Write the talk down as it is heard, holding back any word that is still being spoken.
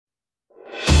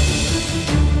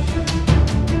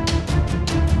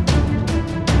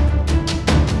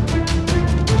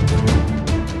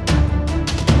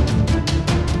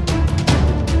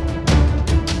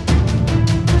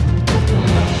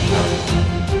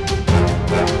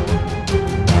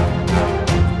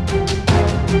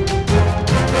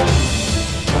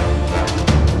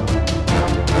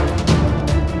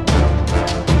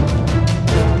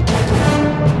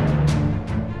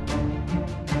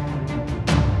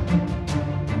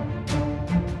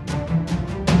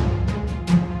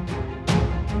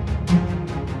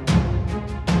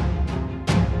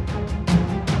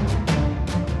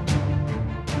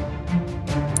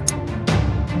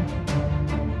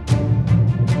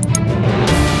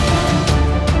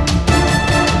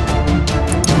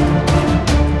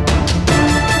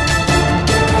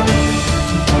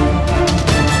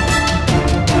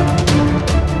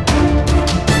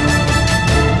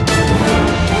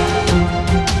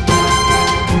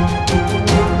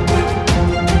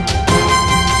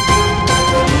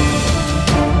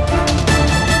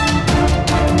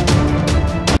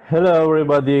Hello,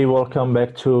 everybody. Welcome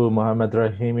back to Mohammad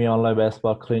Rahimy Online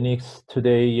Basketball Clinics.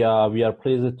 Today, we are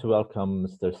pleased to welcome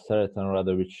Mr. Sretan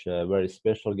Radovic, a very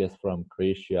special guest from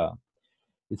Croatia.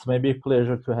 It's my big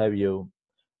pleasure to have you.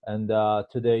 And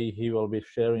today, he will be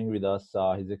sharing with us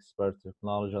his expert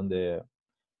knowledge on the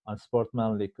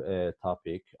unsportsmanlike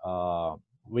topic.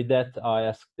 With that, I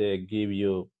ask that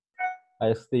you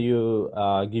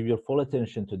give your full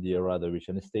attention to dear Radovic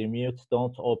and stay mute.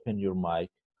 Don't open your mic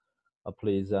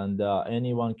please. And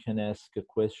anyone can ask a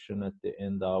question at the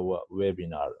end of our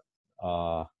webinar.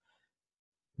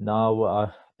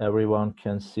 Now everyone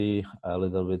can see a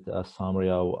little bit a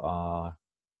summary of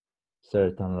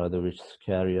Sretan Radovic's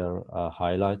career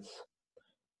highlights.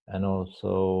 And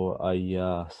also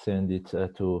I send it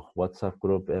to WhatsApp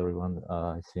group. Everyone,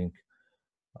 I think,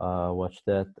 watch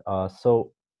that.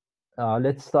 So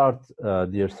let's start,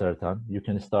 dear Sretan. You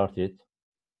can start it.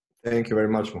 Thank you very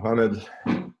much, Mohammed.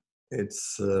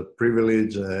 It's a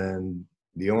privilege and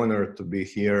the honor to be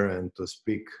here and to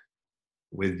speak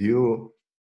with you,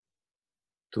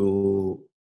 to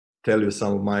tell you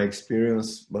some of my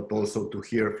experience, but also to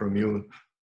hear from you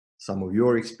some of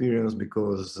your experience,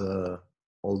 because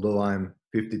although I'm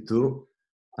 52,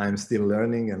 I'm still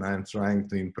learning and I'm trying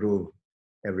to improve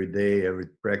every day, every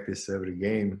practice, every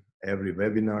game, every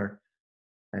webinar,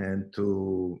 and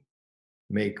to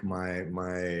make my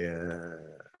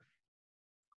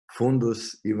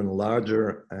fundus even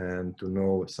larger, and to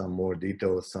know some more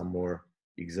details, some more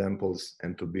examples,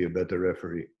 and to be a better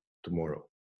referee tomorrow.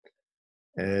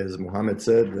 As Mohammed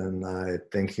said, and I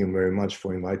thank him very much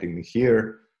for inviting me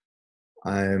here,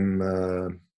 I'm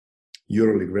a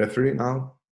EuroLeague referee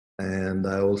now, and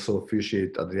I also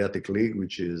officiate Adriatic League,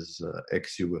 which is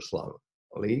ex-Yugoslav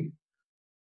league.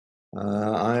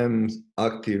 I'm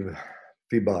active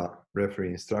FIBA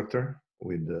referee instructor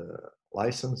with a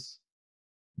license.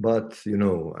 But, you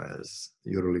know, as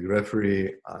EuroLeague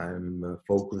referee, I'm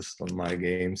focused on my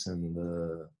games and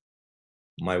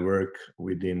my work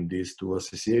within these two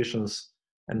associations.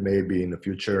 And maybe in the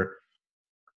future,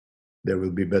 there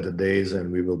will be better days and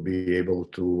we will be able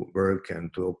to work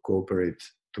and to cooperate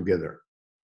together.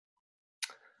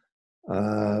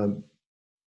 The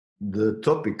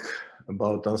topic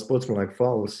about unsportsmanlike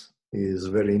fouls is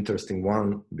a very interesting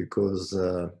one because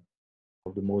of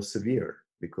the most severe.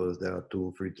 Because there are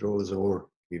 2 free throws, or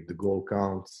if the goal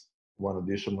counts, 1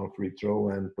 additional free throw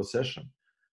and possession.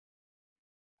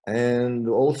 And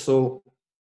also,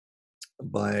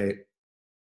 by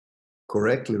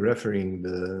correctly refereeing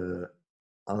the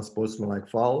unsportsmanlike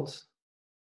fouls,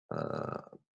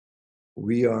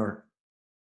 we are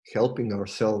helping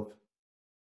ourselves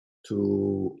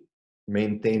to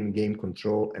maintain game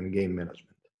control and game management.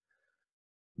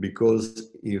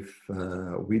 Because if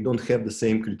we don't have the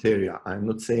same criteria, I'm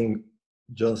not saying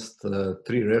just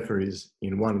 3 referees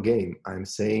in one game, I'm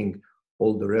saying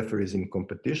all the referees in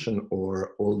competition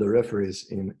or all the referees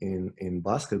in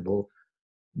basketball,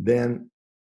 then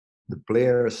the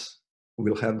players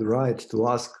will have the right to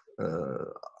ask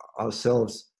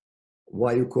ourselves,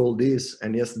 why you call this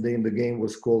and yesterday in the game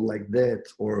was called like that,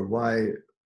 or why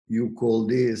you call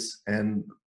this and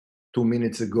 2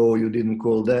 minutes ago you didn't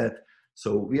call that.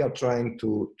 So we are trying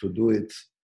to do it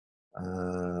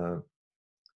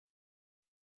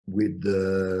with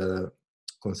the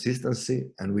consistency,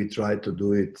 and we try to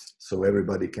do it so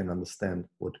everybody can understand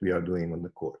what we are doing on the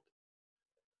court.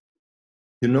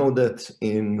 You know that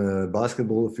in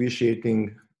basketball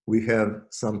officiating, we have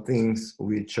some things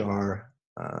which are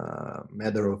a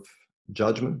matter of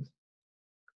judgment,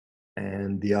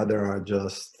 and the other are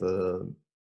just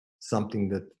something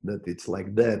that it's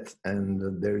like that,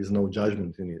 and there is no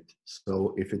judgment in it.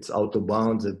 So if it's out of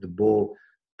bounds, if the ball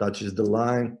touches the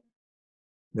line,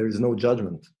 there is no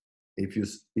judgment. If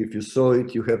you saw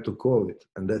it, you have to call it,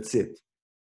 and that's it.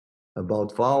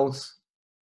 About fouls,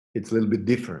 it's a little bit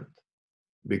different,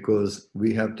 because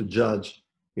we have to judge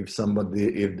if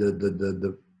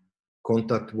the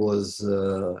contact was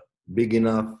big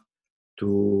enough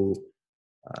to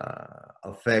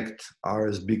affect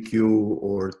RSBQ,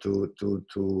 or to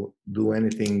do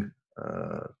anything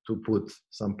to put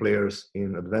some players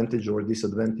in advantage or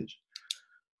disadvantage.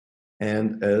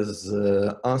 And as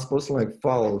unsportsmanlike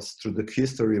fouls through the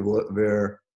history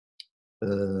were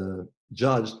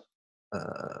judged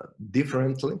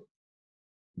differently,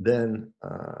 then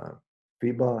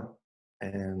FIBA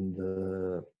and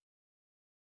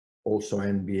also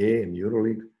NBA and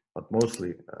EuroLeague, but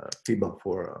mostly FIBA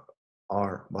for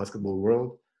our basketball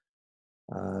world,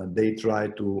 they try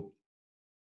to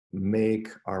make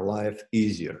our life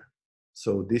easier.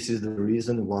 So this is the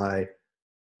reason why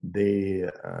they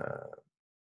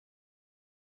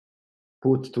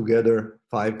put together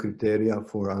 5 criteria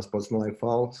for unsportsmanlike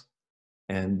fouls,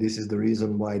 and this is the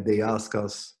reason why they ask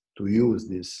us to use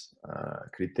this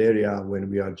criteria when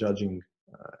we are judging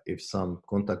if some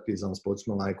contact is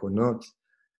unsportsmanlike or not.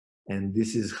 And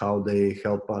this is how they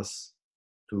help us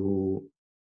to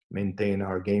maintain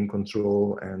our game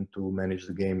control and to manage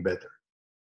the game better.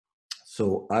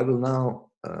 So I will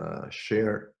now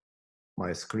share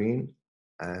my screen,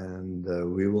 and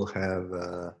we will have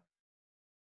a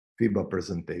FIBA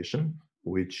presentation,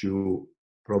 which you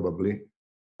probably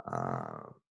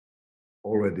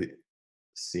already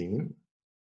seen.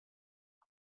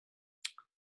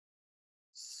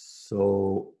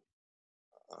 So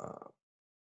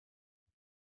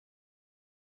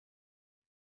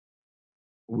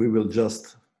we will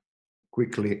just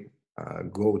quickly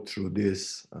go through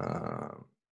this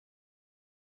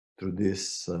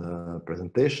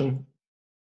presentation,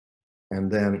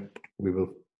 and then we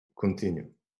will continue.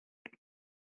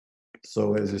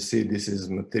 So as you see, this is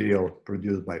material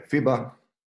produced by FIBA,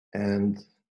 and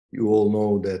you all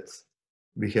know that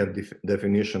we have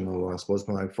definition of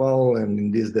unsportsmanlike foul, and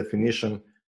in this definition,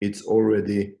 it's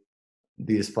already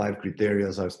these 5 criteria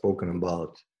I've spoken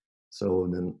about. So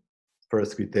the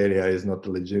first criteria is not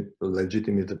a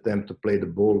legitimate attempt to play the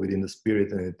ball within the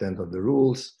spirit and intent of the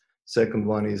rules. Second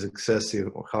one is excessive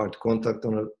or hard contact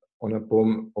on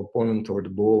opponent or the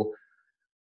ball.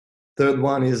 Third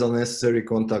one is unnecessary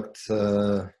contact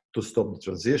to stop the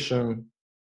transition.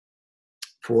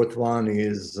 Fourth one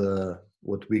is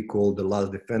what we call the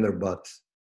last defender, but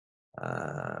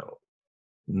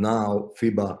now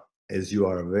FIBA, as you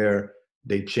are aware,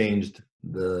 they changed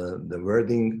the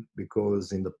wording,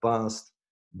 because in the past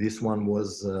this one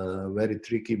was very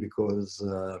tricky, because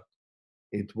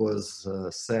it was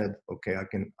said, okay,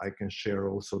 I can share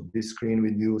also this screen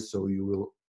with you, so you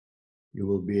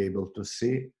will be able to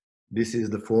see. This is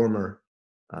the former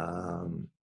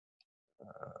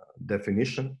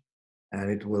definition, and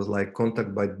it was like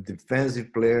contact by the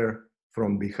defensive player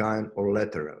from behind or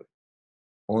laterally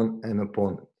on an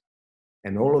opponent.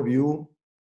 And all of you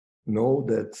know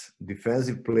that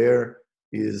defensive player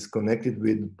is connected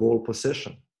with ball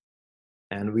possession.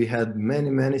 And we had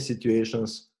many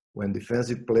situations when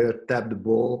defensive player tapped the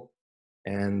ball,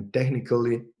 and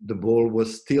technically the ball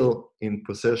was still in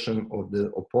possession of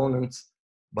the opponents,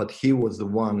 but he was the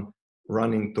one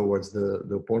running towards the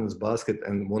opponent's basket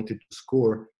and wanted to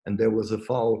score, and there was a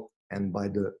foul. And by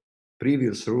the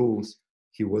previous rules,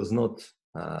 he was not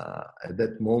at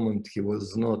that moment, he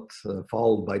was not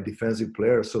fouled by defensive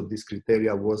player, so this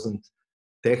criteria wasn't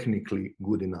technically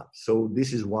good enough. So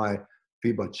this is why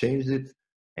FIBA changed it,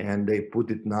 and they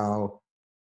put it now: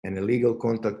 an illegal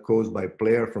contact caused by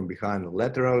player from behind or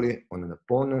laterally on an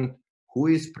opponent who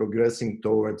is progressing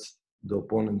towards the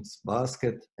opponent's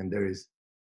basket, and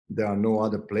there are no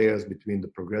other players between the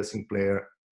progressing player,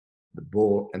 the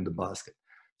ball, and the basket.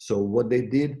 So what they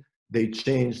did, they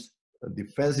changed a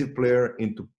defensive player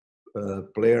into a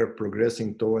player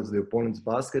progressing towards the opponent's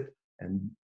basket, and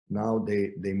now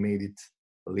they made it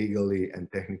legally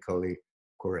and technically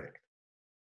correct.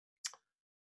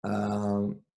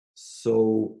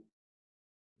 So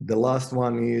the last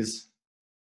one is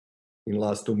in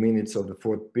last 2 minutes of the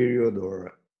fourth period,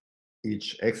 or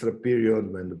each extra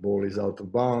period when the ball is out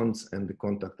of bounds and the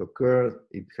contact occurs,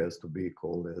 it has to be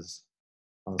called as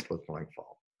unsportsmanlike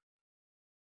foul.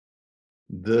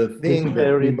 The thing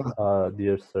share that it,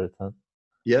 dear Sretan.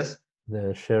 Yes?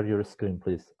 Share your screen,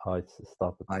 please. It's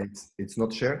stopped. It's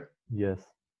not shared? Yes.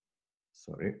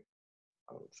 Sorry.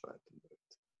 I will try to do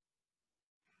it.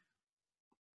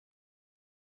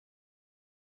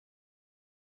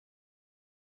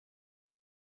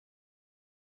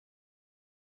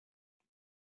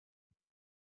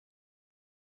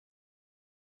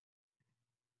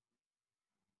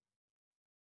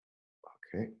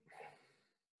 Okay.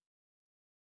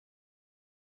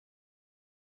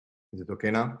 Is it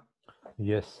okay now?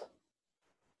 Yes.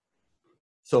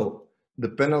 So the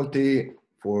penalty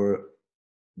for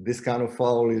this kind of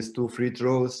foul is 2 free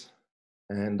throws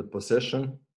and the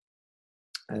possession.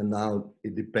 And now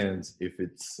it depends if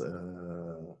it's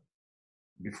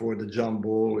before the jump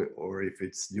ball, or if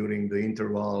it's during the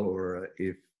interval, or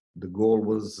if the goal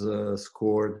was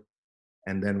scored.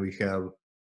 And then we have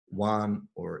 1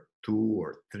 or 2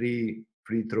 or 3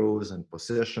 free throws and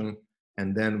possession.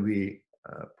 And then we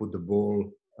put the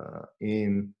ball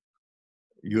in,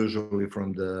 usually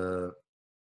from the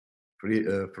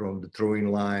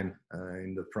throwing line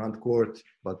in the front court,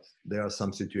 but there are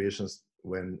some situations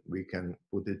when we can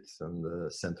put it on the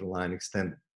center line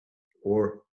extended,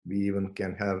 or we even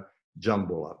can have jump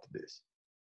ball after this.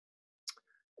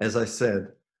 As I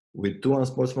said, With two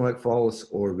unsportsmanlike fouls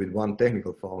or with one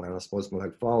technical foul and a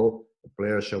sportsmanlike foul, the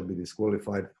player shall be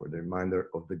disqualified for the remainder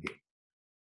of the game.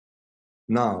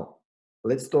 Now,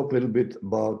 let's talk a little bit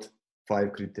about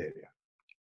 5 criteria.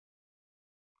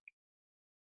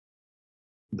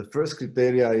 The first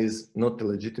criteria is not a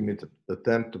legitimate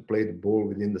attempt to play the ball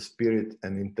within the spirit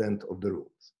and intent of the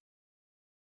rules.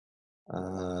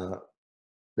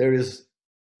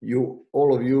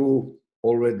 All of you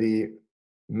already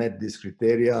met this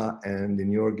criteria, and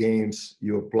in your games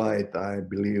you apply it, I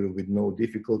believe, with no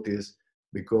difficulties,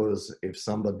 because if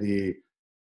somebody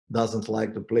doesn't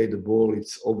like to play the ball,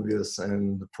 it's obvious,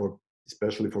 and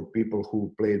especially for people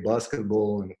who play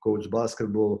basketball and coach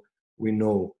basketball, we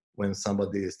know when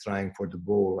somebody is trying for the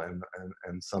ball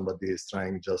and somebody is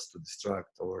trying just to distract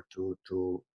or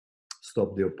to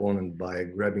stop the opponent by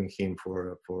grabbing him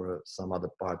for some other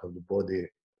part of the body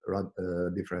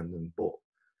different than ball.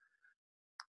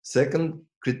 Second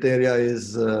criteria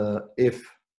is if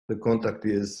the contact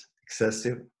is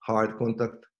excessive, hard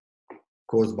contact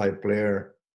caused by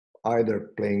player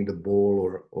either playing the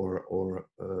ball or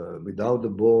without the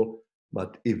ball.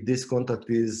 But if this contact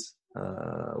is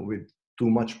with too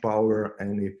much power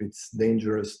and if it's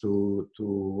dangerous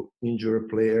to injure a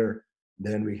player,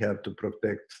 then we have to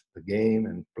protect the game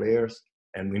and players,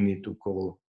 and we need to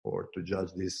call or to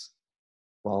judge these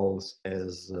fouls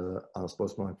as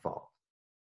unsportsmanlike foul.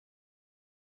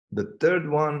 The third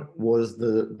one was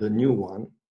the new one,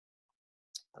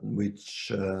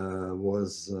 which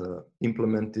was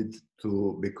implemented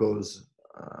because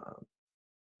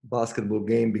basketball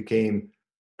game became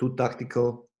too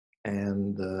tactical,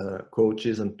 and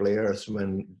coaches and players,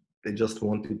 when they just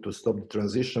wanted to stop the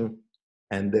transition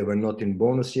and they were not in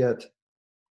bonus yet,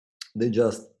 they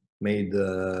just made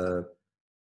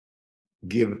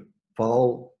give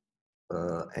foul,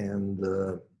 and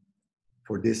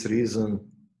for this reason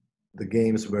the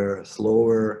games were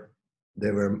slower,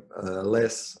 there were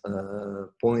less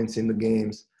points in the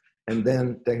games, and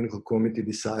then technical committee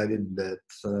decided that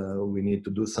we need to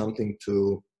do something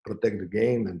to protect the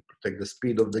game and protect the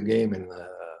speed of the game and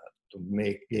to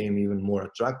make game even more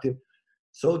attractive.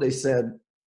 So they said,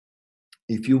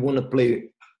 if you want to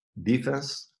play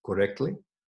defense correctly,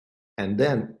 and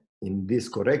then in this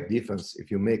correct defense, if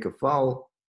you make a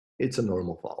foul, it's a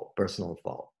normal foul, personal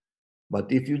foul.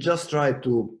 But if you just try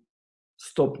to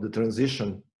stop the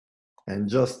transition and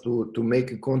just to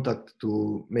make a contact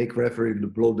to make referee to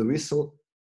blow the whistle,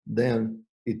 then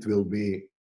it will be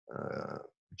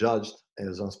judged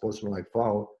as unsportsmanlike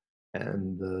foul,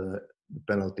 and the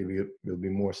penalty will be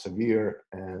more severe,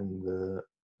 and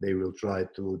they will try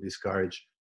to discourage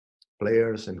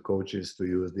players and coaches to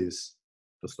use this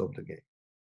to stop the game.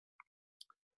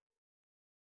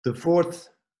 The fourth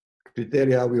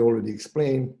criteria we already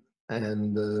explained,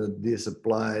 and this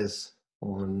applies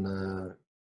on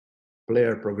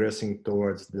player progressing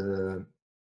towards the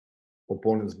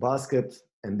opponent's basket,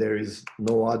 and there is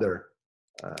no other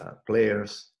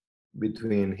players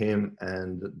between him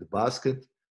and the basket,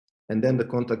 and then the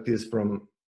contact is from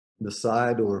the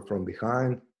side or from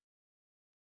behind.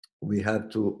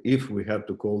 If we have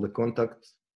to call the contact,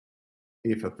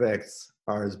 if affects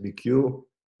RSBQ,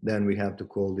 then we have to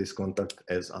call this contact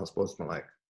as unsportsmanlike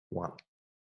one.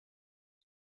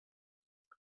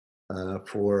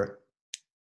 For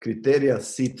criteria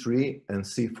C3 and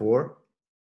C4,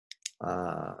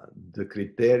 the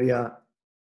criteria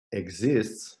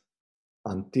exists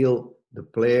until the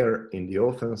player in the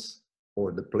offense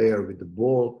or the player with the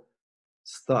ball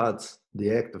starts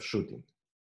the act of shooting.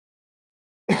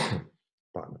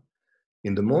 Pardon.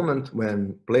 In the moment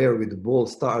when player with the ball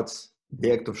starts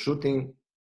the act of shooting,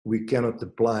 we cannot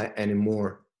apply any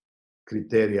more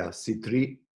criteria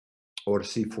C3 or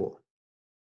C4.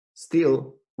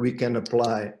 Still, we can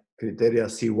apply criteria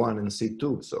C1 and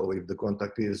C2. So if the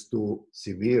contact is too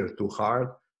severe, too hard,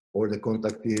 or the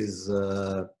contact is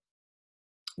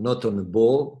not on the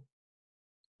ball,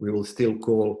 we will still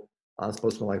call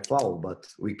unsportsmanlike foul, but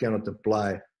we cannot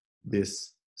apply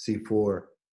this C4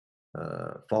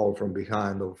 foul from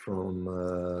behind or from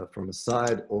a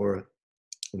side or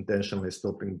intentionally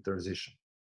stopping the transition.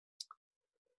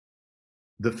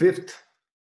 The fifth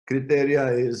criteria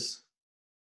is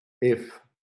if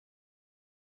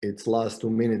it's last 2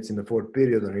 minutes in the fourth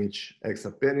period on each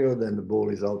extra period and the ball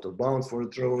is out of bounds for a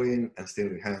throw-in and still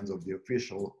in the hands of the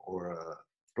official or a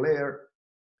player.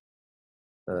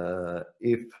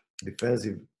 If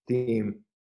defensive team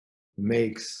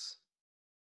makes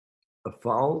a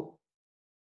foul,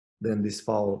 then this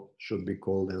foul should be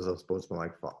called as a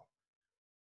sportsmanlike foul.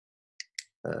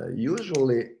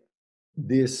 Usually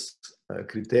this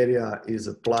criteria is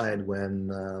applied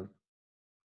when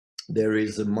there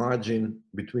is a margin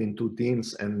between two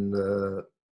teams, and the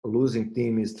losing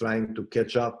team is trying to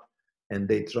catch up, and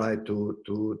they try to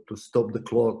stop the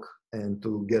clock and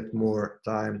to get more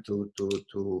time to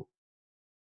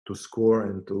score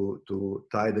and to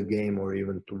tie the game or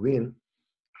even to win.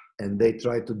 And they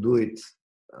try to do it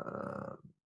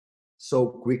so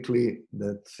quickly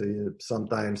that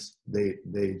sometimes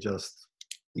they just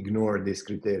ignore this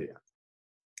criteria.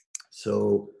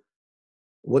 So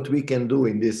what we can do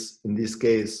in this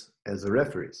case as a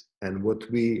referees, and what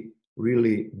we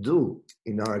really do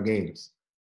in our games,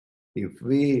 if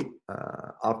we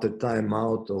after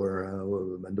timeout or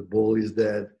when the ball is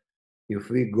dead, if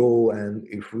we go and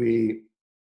if we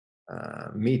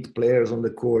meet players on the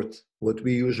court, what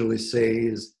we usually say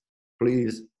is,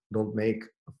 please don't make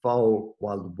a foul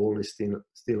while the ball is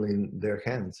still in their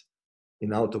hands,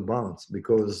 in out of bounds,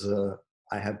 because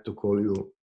I have to call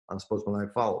you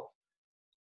unsportsmanlike foul.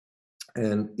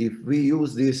 And if we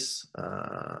use this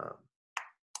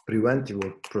preventive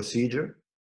procedure,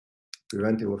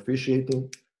 preventive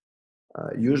officiating,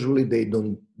 usually they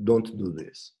don't do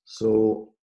this.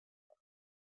 So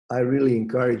I really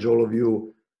encourage all of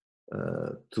you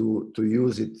to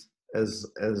use it as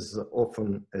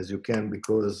often as you can,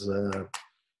 because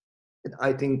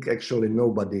I think actually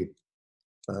nobody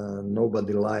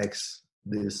likes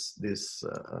this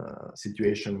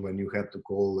situation when you have to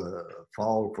call a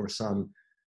foul for some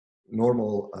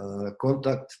normal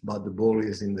contact, but the ball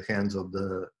is in the hands of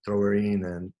the thrower in,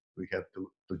 and we have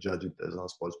to judge it as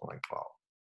unsportsmanlike foul.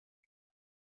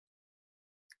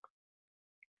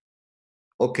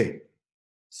 Okay,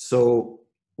 so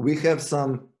we have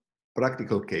some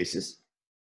practical cases,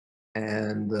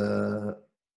 and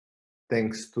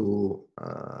thanks to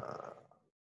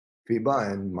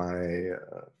FIBA and my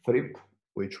FRIP,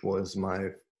 which was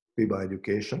my FIBA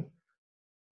education,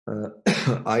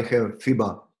 I have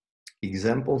FIBA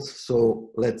examples.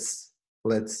 So let's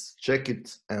check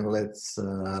it, and let's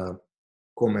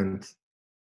comment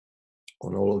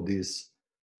on all of these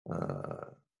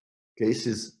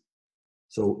cases.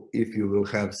 So if you will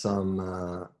have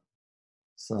some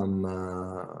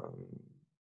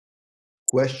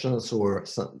questions, or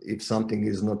if something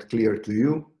is not clear to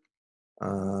you,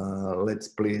 let's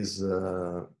please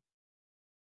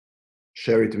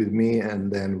share it with me,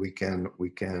 and then we can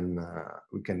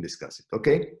discuss it.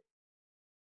 Okay.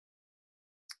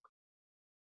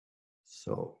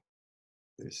 So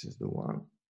this is the one.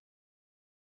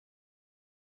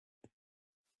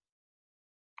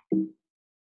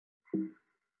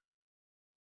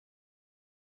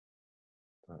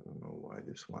 I don't know why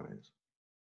this one is.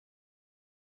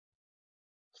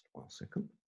 Just 1 second.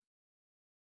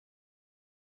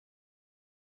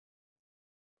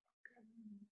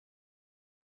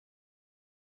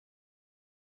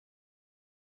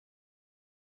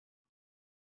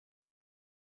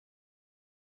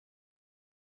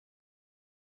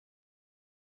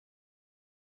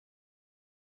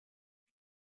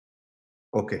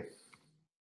 Okay.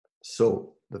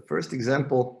 So the first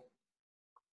example,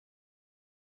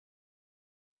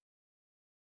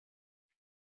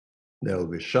 there will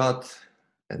be a shot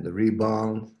and the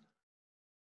rebound,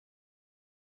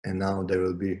 and now there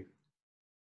will be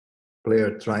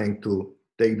player trying to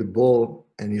take the ball,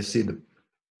 and you see the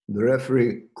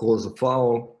referee calls a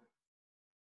foul,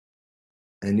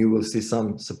 and you will see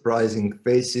some surprising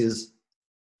faces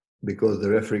because the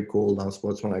referee called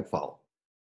unsportsmanlike foul.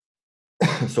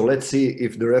 So let's see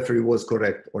if the referee was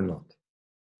correct or not.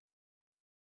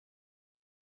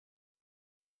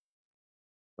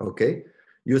 Okay,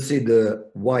 you see the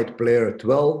white player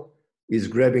 12 is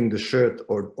grabbing the shirt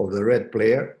of the red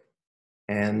player,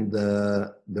 and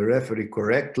the referee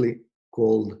correctly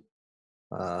called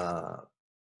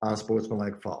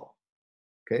unsportsmanlike foul.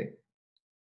 Okay.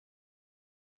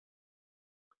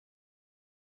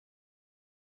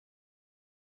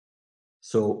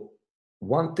 So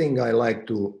one thing I like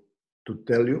to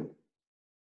tell you,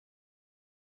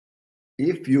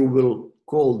 if you will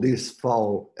call this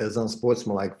foul as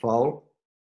unsportsmanlike foul,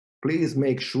 please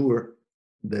make sure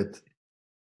that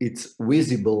it's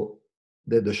visible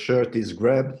that the shirt is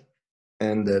grabbed,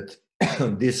 and that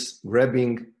this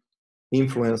grabbing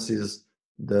influences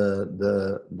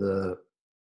the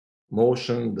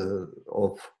motion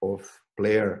of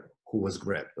player who was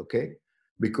grabbed. Okay,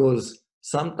 because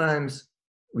sometimes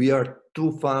we are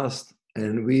too fast,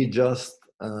 and we just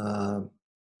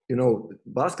you know,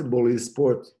 basketball is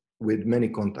sport with many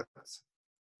contacts,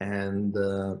 and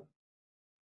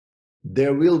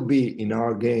there will be in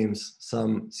our games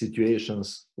some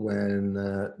situations when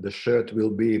the shirt will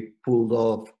be pulled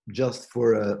off just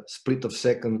for a split of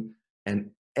second,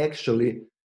 and actually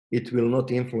it will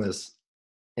not influence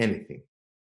anything.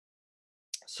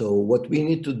 So what we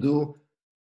need to do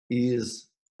is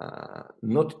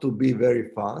not to be very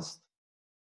fast.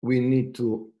 We need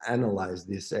to analyze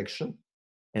this action.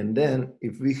 And then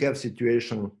if we have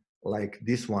situation like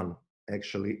this one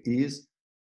actually is,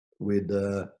 with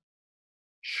a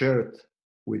shirt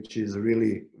which is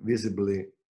really visibly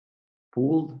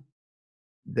pulled,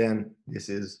 then this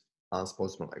is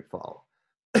unsportsmanlike foul.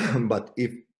 But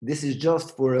if this is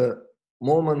just for a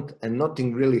moment and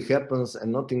nothing really happens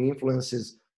and nothing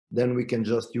influences, then we can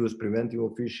just use preventive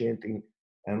officiating,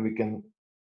 and we can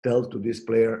tell to this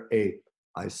player, hey,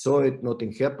 I saw it,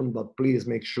 nothing happened, but please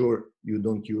make sure you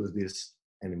don't use this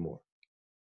anymore.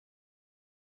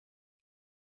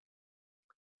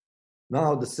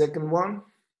 Now the second one.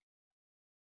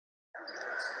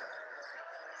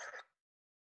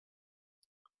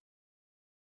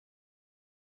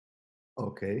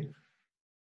 Okay.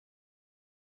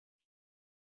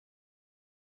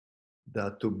 There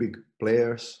are two big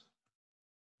players,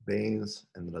 Baines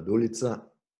and Radulica.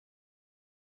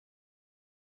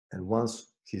 And once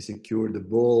he secured the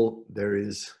ball, there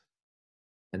is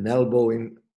an elbow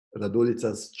in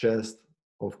Radulica's chest.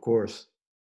 Of course,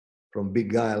 from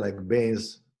big guy like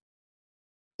Baines,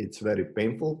 it's very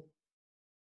painful.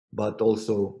 But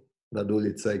also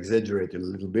Radulica exaggerated a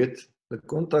little bit the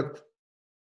contact.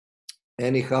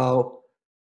 Anyhow,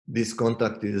 this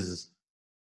contact is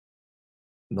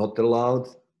not allowed,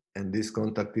 and this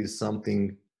contact is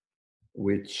something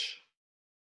which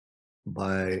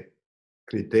by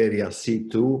criteria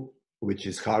C2, which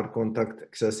is hard contact,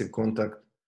 excessive contact,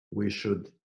 we should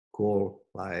call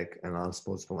like an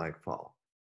unsportsmanlike foul.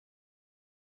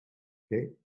 Okay.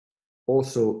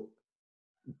 Also,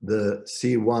 the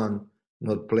C1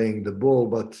 not playing the ball,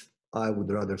 but I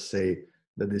would rather say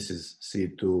that this is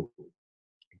C2,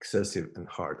 excessive and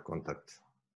hard contact.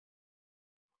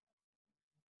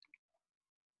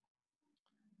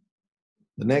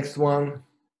 The next one,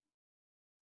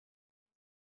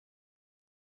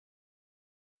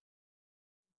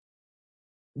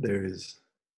 there is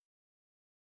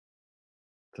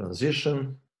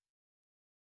transition,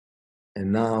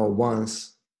 and now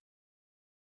once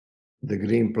the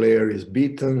green player is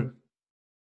beaten,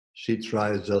 she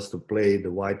tries just to play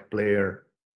the white player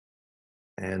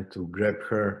and to grab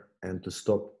her and to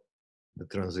stop the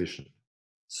transition.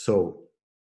 So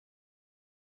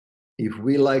if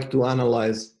we like to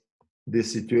analyze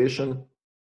this situation,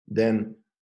 then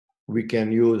we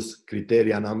can use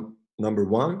criteria number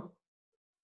one,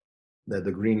 that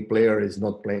the green player is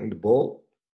not playing the ball,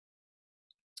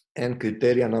 and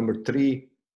criteria number three,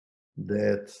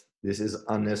 that this is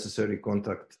unnecessary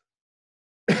contact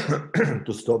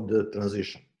to stop the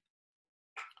transition.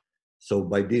 So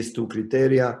by these two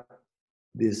criteria,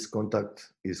 this contact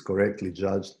is correctly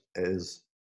judged as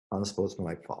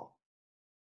unsportsmanlike foul.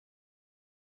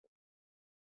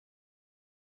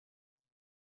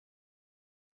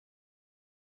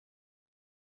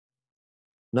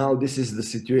 Now this is the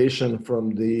situation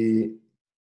from the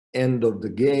end of the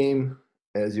game.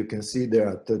 As you can see, there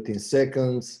are 13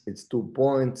 seconds, it's 2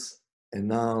 points, and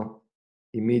now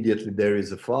immediately there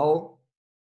is a foul.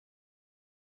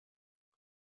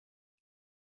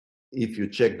 If you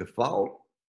check the foul,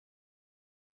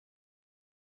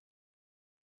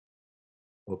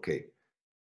 okay,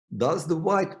 does the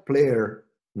white player,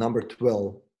 number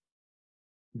 12,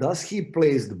 does he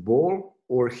plays the ball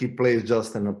or he plays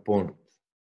just an opponent?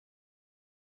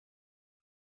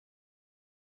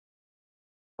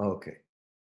 Okay,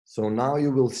 so now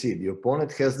you will see the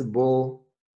opponent has the ball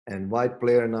and white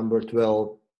player number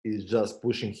 12 is just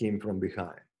pushing him from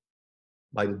behind.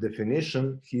 By the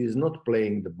definition, he is not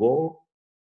playing the ball,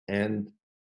 and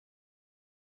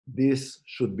this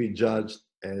should be judged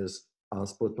as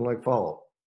unsportsmanlike foul.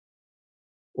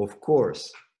 Of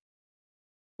course,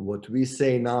 what we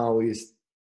say now is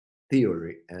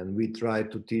theory, and we try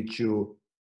to teach you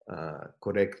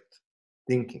correct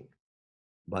thinking.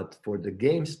 But for the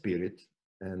game spirit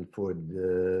and for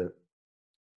the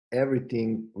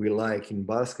everything we like in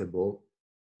basketball,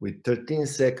 with 13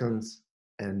 seconds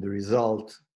and the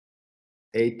result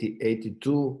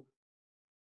 80-82,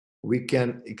 we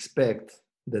can expect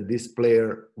that this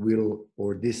player will,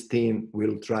 or this team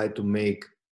will try to make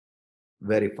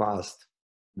very fast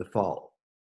the foul.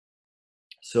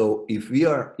 So if we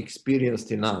are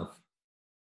experienced enough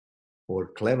or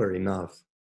clever enough,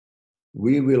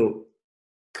 we will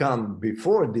come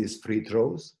before these free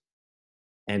throws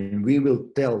and we will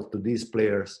tell to these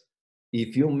players,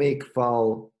 if you make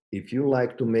foul, if you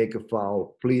like to make a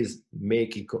foul, please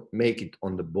make it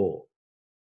on the ball.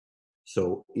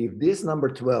 So if this number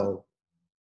 12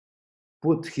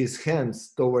 put his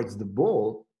hands towards the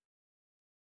ball,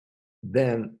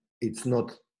 then it's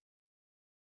not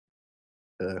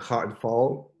a hard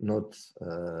foul, not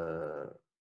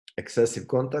excessive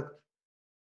contact.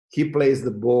 He plays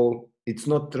the ball. It's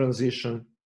not transition.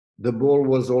 The ball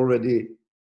was already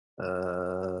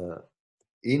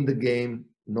in the game,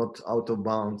 not out of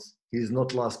bounds. He's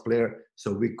not last player,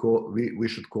 so we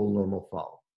should call normal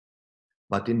foul.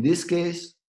 But in this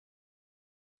case,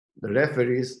 the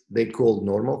referees, they called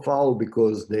normal foul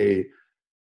because they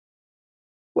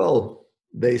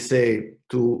say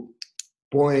 2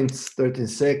 points, 13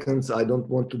 seconds, I don't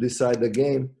want to decide the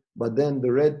game. But then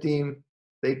the red team,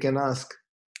 they can ask,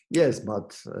 yes,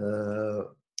 but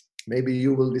maybe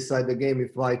you will decide the game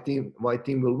if white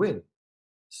team will win.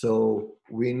 So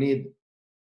we need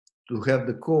to have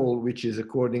the call which is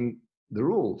according the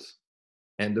rules.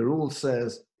 And the rule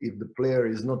says if the player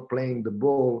is not playing the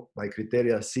ball by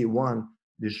criteria C1,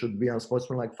 this should be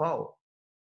unsportsmanlike foul.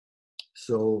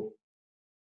 So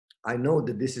I know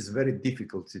that this is a very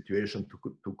difficult situation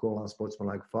to call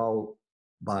unsportsmanlike foul,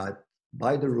 but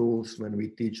by the rules, when we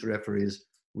teach referees,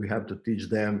 we have to teach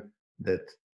them that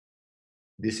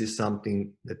this is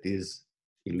something that is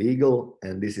illegal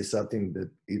and this is something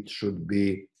that it should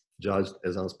be judged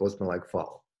as unsportsmanlike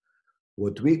foul.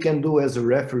 What we can do as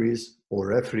referees or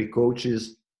referee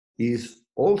coaches is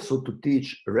also to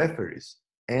teach referees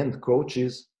and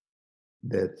coaches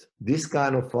that this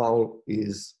kind of foul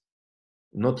is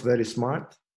not very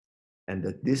smart and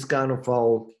that this kind of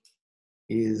foul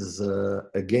is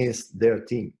against their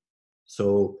team.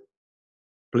 So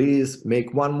please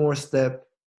make one more step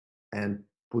and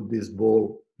put this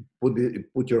ball,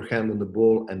 put your hand on the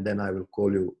ball, and then I will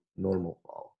call you normal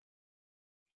foul.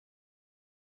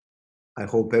 I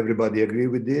hope everybody agree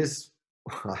with this.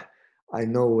 I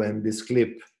know when this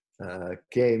clip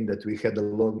came that we had a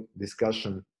long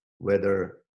discussion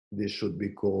whether this should be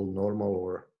called normal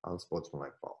or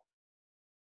unsportsmanlike foul.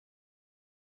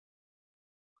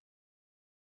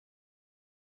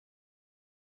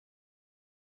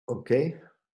 Okay.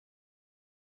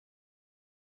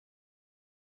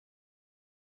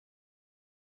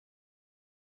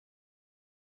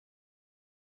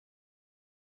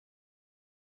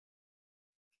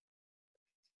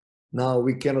 Now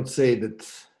we cannot say that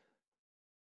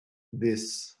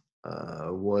this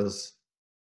was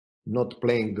not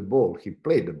playing the ball. He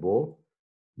played the ball,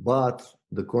 but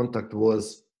the contact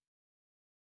was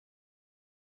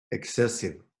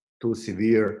excessive, too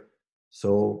severe.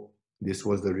 So this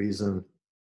was the reason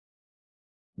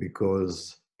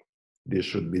because this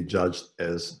should be judged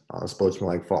as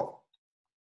unsportsmanlike foul.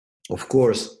 Of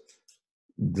course,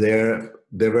 there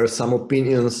were some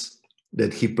opinions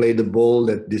that he played the ball,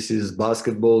 that this is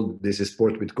basketball, this is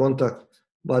sport with contact,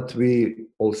 but we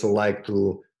also like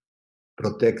to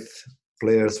protect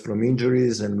players from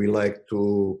injuries and we like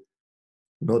to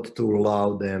not to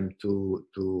allow them to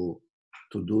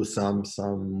do some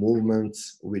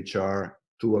movements which are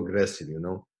too aggressive, you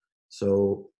know.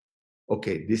 So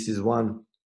okay, this is one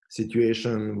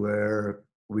situation where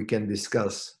we can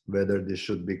discuss whether this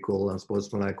should be called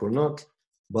unsportsmanlike or not,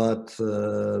 but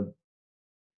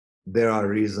there are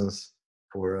reasons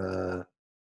for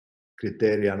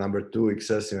criteria number 2,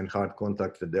 excessive and hard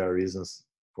contact, that there are reasons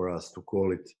for us to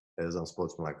call it as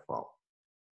unsportsmanlike foul.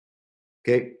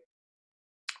 Okay,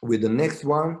 with the next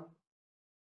one,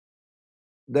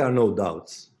 there are no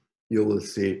doubts. You will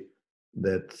see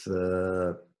that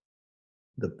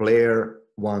the player,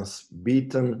 once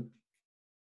beaten,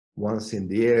 once in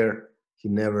the air, he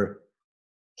never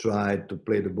tried to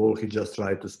play the ball, he just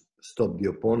tried to stop the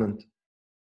opponent.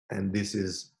 And this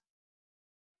is,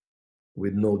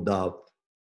 with no doubt,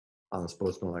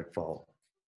 unsportsmanlike foul.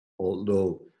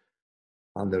 Although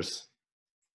Anders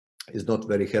is not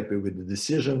very happy with the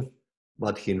decision,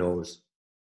 but he knows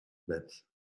that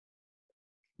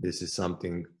this is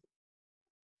something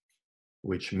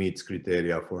which meets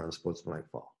criteria for unsportsmanlike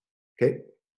foul. Okay?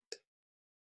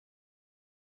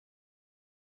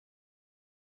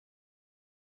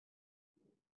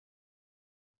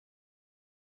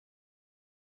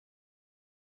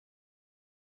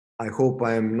 I hope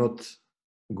I am not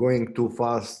going too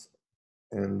fast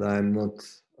and I'm not,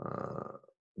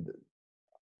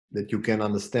 that you can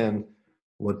understand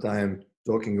what I am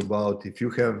talking about. If you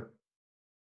have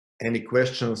any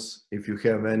questions, if you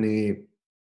have any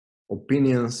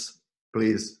opinions,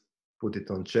 please put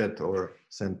it on chat or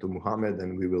send to Mohammad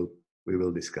and we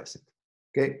will discuss it.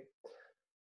 Okay?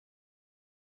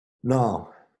 Now,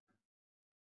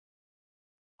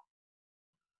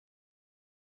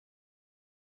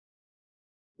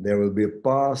 there will be a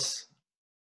pass,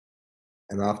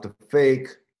 and after fake,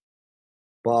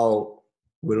 Paul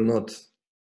will not,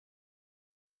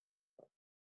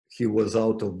 he was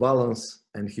out of balance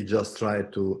and he just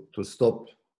tried to stop.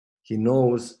 He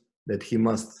knows that he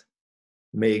must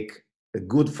make a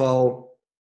good foul,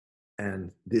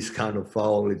 and this kind of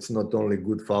foul, it's not only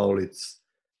good foul,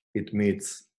 it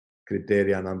meets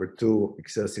criteria number 2,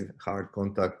 excessive hard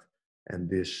contact, and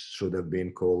this should have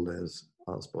been called as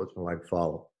unsportsmanlike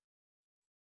foul.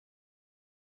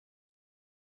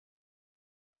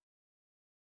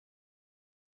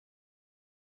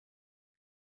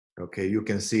 Okay, you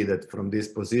can see that from this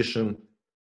position,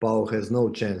 Pau has no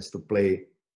chance to play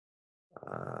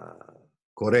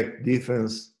correct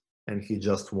defense, and he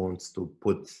just wants to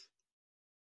put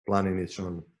Planinic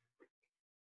on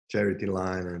charity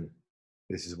line, and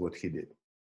this is what he did.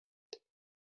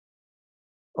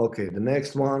 Okay, the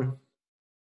next one,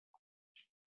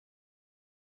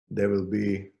 there will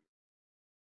be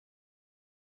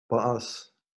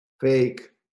pass,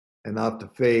 fake, and after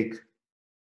fake,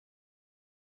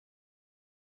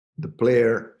 the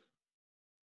player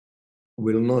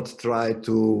will not try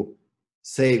to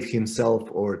save himself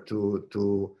or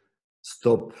to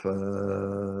stop,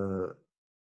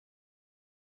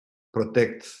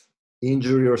 protect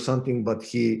injury or something, but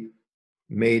he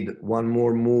made one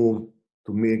more move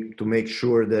to make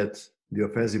sure that the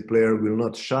offensive player will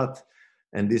not shot,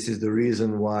 and this is the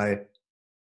reason why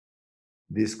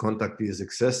this contact is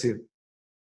excessive.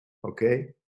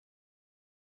 Okay,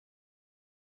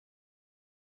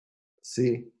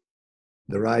 see,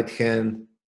 the right hand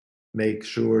make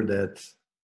sure that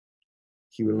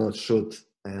he will not shoot,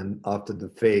 and after the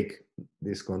fake,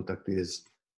 this contact is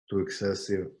too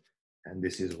excessive, and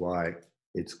this is why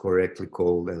it's correctly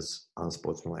called as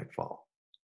unsportsmanlike foul.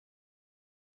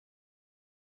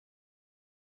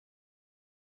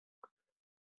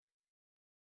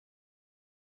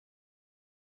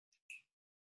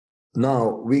 Now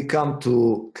we come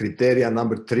to criteria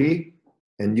number 3,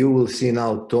 and you will see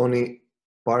now Tony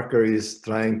Parker is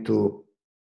trying to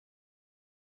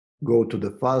go to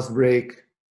the fast break,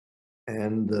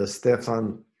 and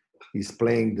Sretan is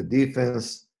playing the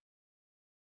defense.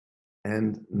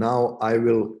 And now I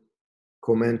will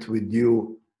comment with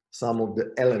you some of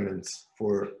the elements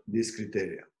for this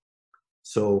criteria.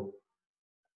 So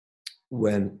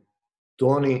when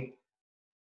Tony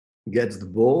gets the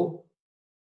ball,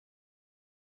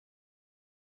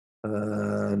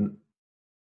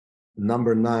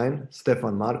 number 9,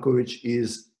 Stefan Markovic,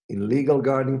 is in legal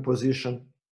guarding position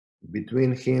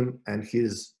between him and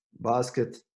his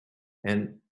basket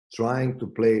and trying to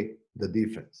play the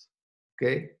defense.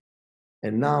 Okay?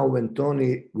 And now when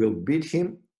Tony will beat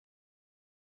him,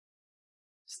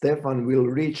 Stefan will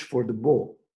reach for the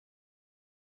ball.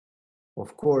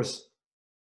 Of course,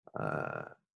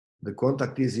 the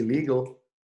contact is illegal,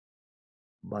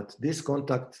 but this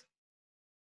contact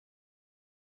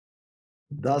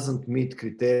doesn't meet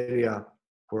criteria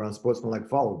for unsportsmanlike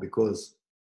foul, because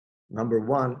number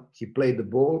 1, he played the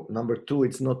ball. Number 2,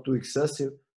 it's not too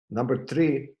excessive. Number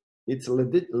 3, it's a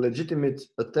legitimate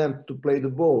attempt to play the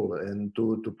ball and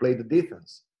to play the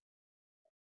defense.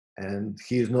 And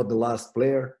he is not the last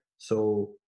player, so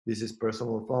this is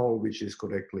personal foul, which is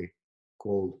correctly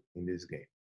called in this game.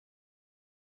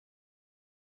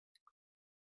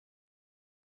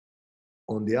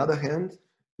 On the other hand,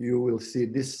 you will see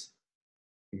this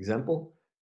example.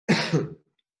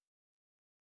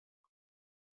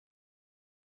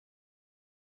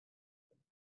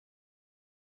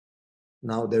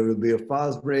 Now there will be a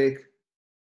fast break,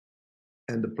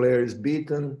 and the player is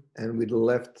beaten, and with the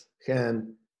left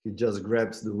hand, he just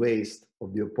grabs the waist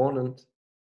of the opponent.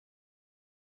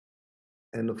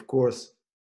 And of course,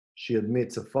 she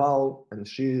admits a foul, and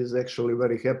she is actually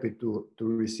very happy to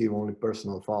receive only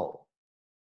personal foul,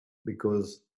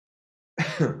 because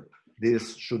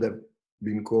this should have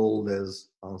been called as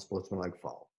unsportsmanlike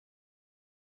foul.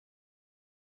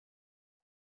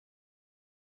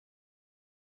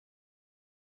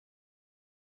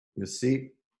 You see,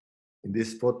 in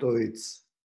this photo, it's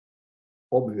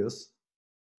obvious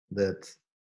that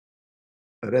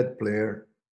a red player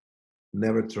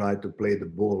never tried to play the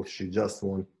ball. She just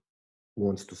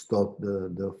wants to stop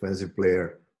the offensive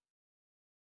player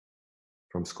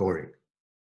from scoring.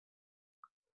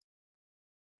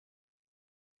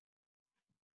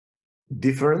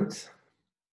 Different.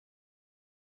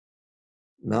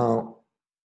 Now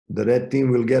the red team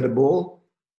will get a ball.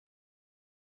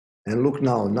 And look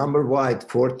now, number white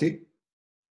 40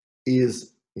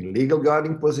 is in legal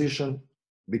guarding position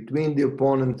between the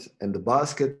opponent and the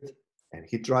basket, and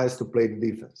he tries to play the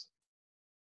defense.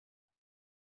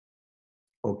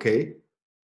 Okay,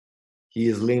 he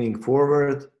is leaning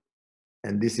forward,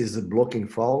 and this is a blocking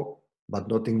foul, but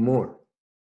nothing more.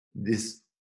 This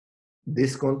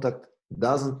contact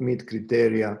doesn't meet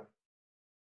criteria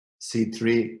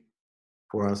C3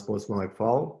 for unsportsmanlike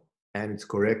foul, and it's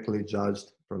correctly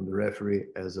judged from the referee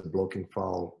as a blocking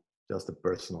foul, just a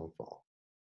personal foul.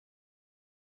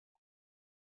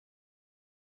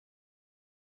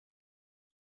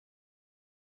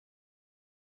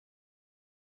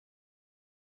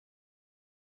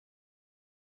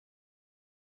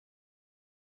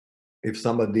 If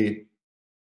somebody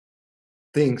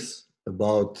thinks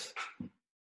about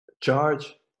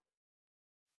charge,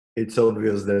 it's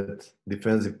obvious that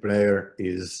defensive player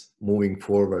is moving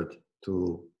forward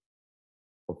to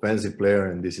offensive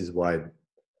player, and this is why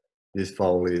this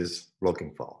foul is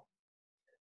blocking foul.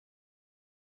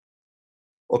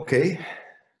 Okay.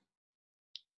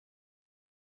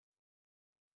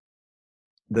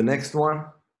 The next one.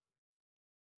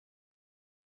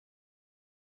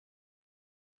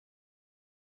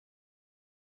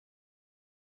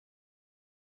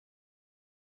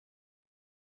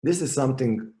 This is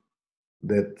something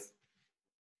that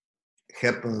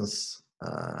happens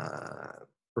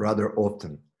rather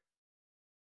often.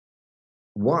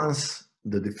 Once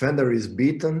the defender is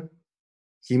beaten,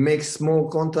 he makes small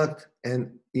contact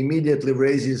and immediately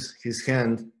raises his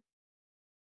hand,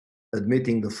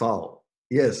 admitting the foul.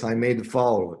 Yes, I made the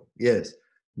foul, yes.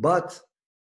 But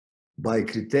by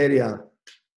criteria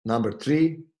number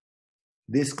 3,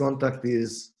 this contact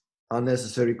is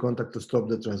unnecessary contact to stop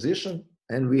the transition,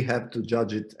 and we have to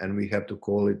judge it and we have to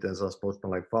call it as a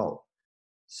sportsmanlike foul.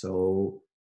 So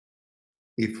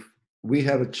if we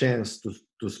have a chance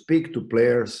to speak to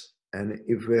players, and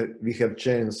if we have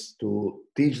chance to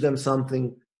teach them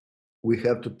something, we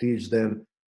have to teach them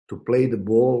to play the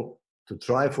ball, to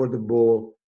try for the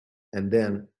ball, and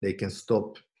then they can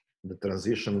stop the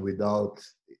transition without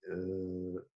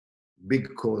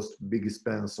big cost, big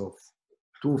expense of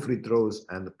 2 free throws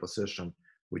and the possession,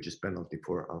 which is penalty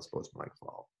for unsportsmanlike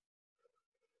foul.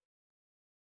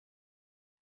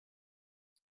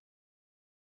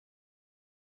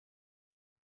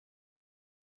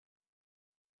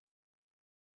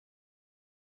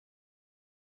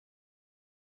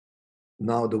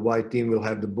 Now the white team will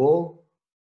have the ball,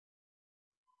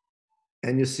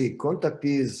 and you see contact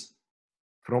is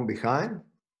from behind,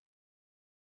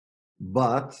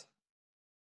 but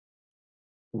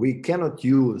we cannot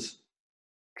use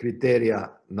criteria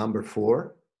number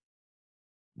 4,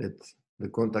 that the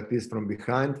contact is from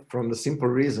behind, from the simple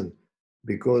reason,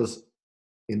 because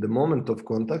in the moment of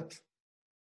contact,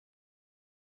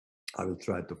 I will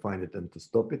try to find it and to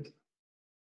stop it.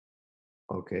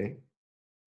 Okay.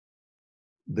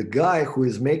 The guy who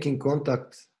is making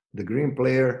contact, the green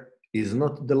player, is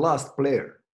not the last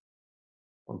player.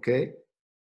 Okay.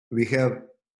 We have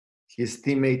his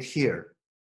teammate here.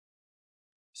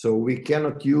 So we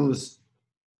cannot use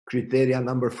criteria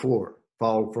number 4,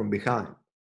 foul from behind.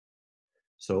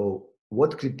 So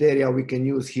what criteria we can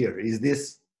use here? Is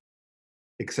this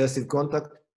excessive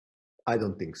contact? I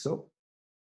don't think so.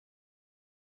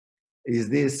 Is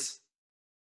this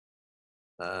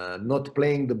not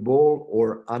playing the ball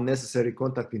or unnecessary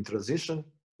contact in transition?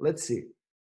 Let's see.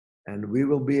 And we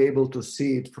will be able to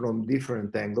see it from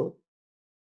different angle.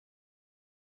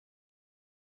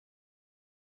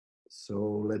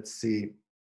 So let's see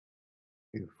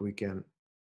if we can.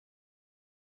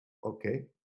 Okay.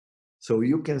 So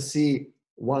you can see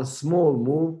one small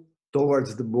move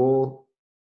towards the ball,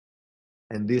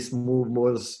 and this move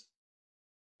was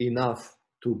enough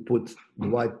to put the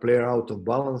white player out of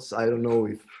balance. I don't know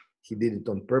if he did it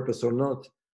on purpose or not,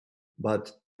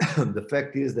 but the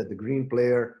fact is that the green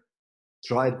player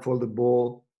tried for the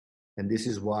ball, and this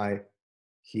is why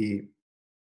he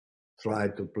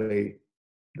tried to play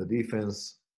the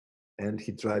defense and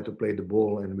he tried to play the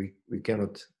ball, and we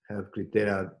cannot have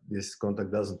criteria. This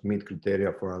contact doesn't meet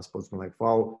criteria for unsportsmanlike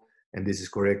foul, and this is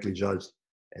correctly judged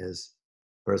as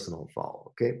personal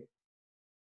foul. Okay.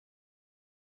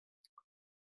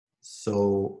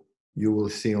 So you will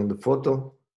see on the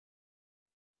photo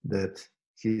that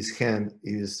his hand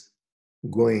is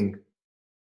going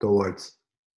towards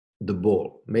the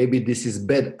ball. Maybe this is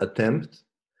bad attempt,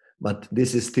 but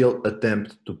this is still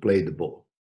attempt to play the ball.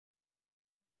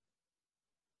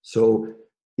 So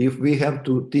if we have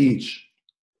to teach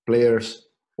players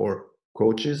or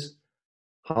coaches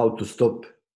how to stop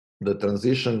the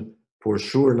transition, for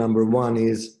sure, number 1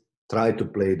 is try to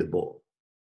play the ball.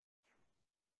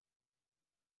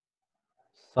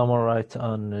 Someone writes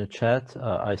on chat,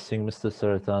 I think Mr.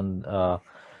 Sretan,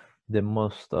 the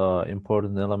most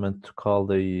important element to call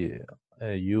the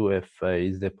UFA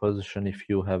is the position. If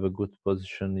you have a good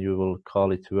position, you will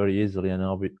call it very easily and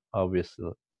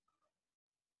obviously.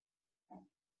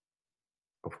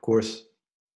 of course,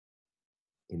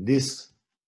 in this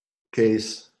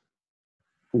case,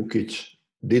 Ukic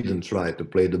didn't try to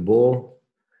play the ball.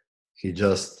 He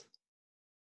just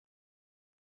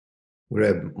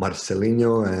grabbed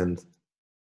Marcelinho, and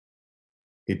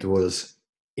it was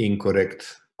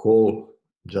incorrect call,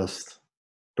 just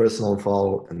personal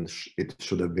foul, and it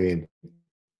should have been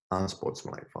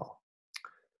unsportsmanlike foul.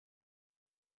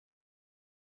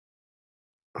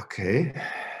 Okay.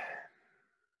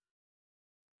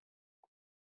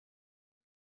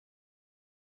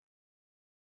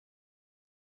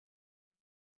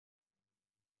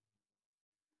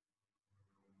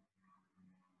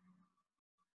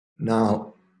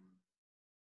 Now,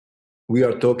 we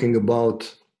are talking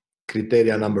about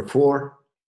criteria number 4.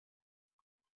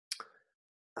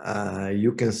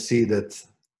 You can see that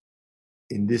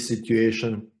in this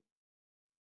situation,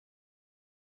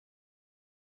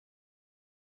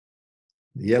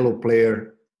 the yellow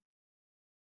player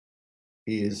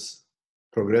is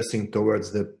progressing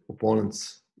towards the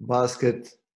opponent's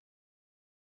basket,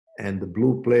 and the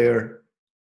blue player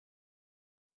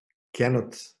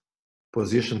cannot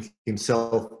position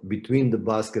himself between the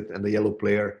basket and the yellow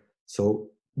player. So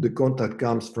the contact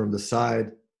comes from the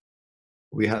side.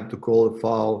 We have to call a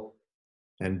foul,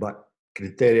 and by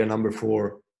criteria number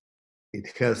 4,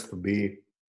 it has to be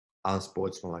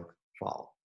unsportsmanlike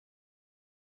foul.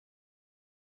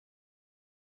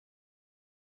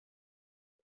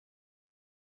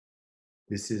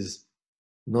 This is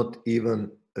not even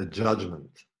a judgment.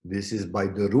 This is by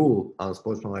the rule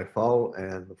unsportsmanlike foul,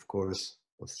 and of course,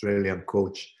 Australian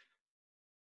coach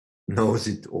knows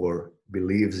it or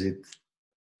believes it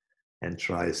and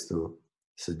tries to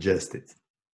suggest it.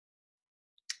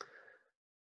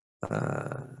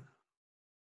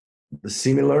 The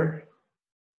similar,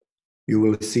 you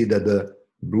will see that the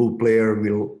blue player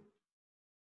will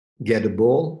get a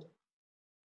ball.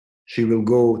 She will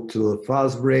go to a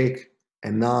fast break,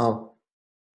 and now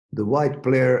the white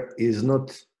player is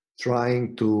not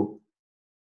trying to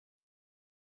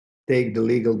take the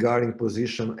legal guarding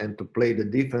position and to play the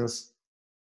defense.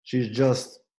 She's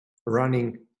just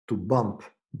running to bump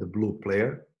the blue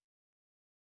player.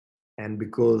 And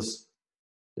because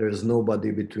there's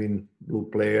nobody between blue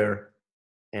player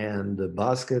and the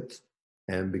basket,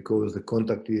 and because the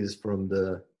contact is from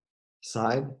the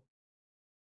side,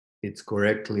 it's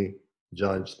correctly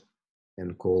judged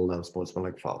and called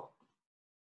unsportsmanlike foul.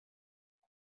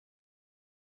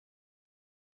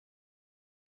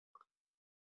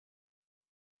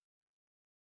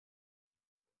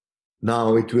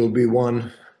 Now it will be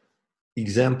one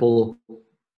example,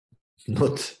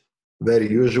 not very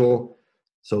usual.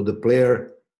 So the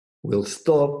player will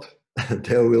stop,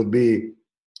 there will be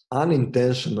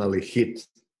unintentionally hit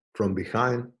from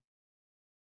behind,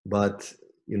 but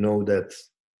you know that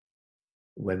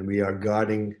when we are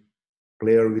guarding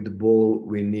player with the ball,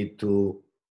 we need to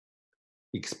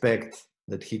expect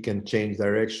that he can change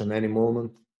direction any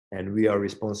moment, and we are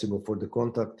responsible for the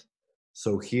contact.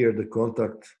 So here the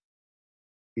contact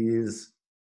is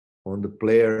on the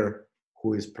player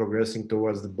who is progressing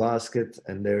towards the basket,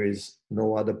 and there is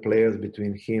no other players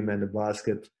between him and the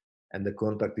basket, and the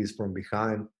contact is from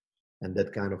behind, and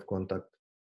that kind of contact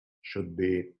should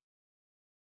be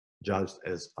judged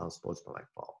as unsportsmanlike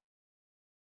foul.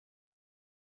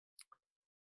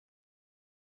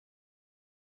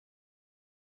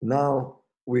 Now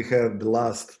we have the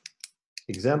last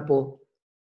example,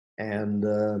 and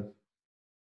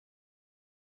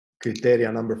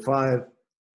criteria number 5.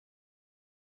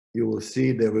 You will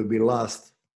see there will be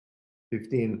last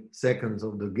 15 seconds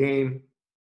of the game,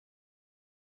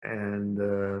 and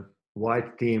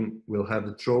white team will have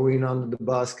the throw in under the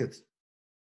basket.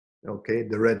 Okay,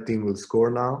 the red team will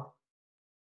score now,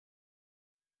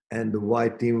 and the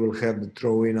white team will have the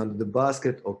throw in under the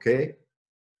basket. Okay,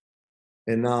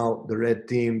 and now the red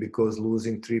team, because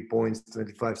losing 3 points,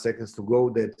 25 seconds to go,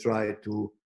 they try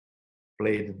to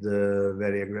play the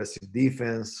very aggressive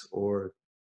defense, or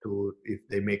to, if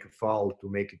they make a foul, to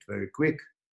make it very quick.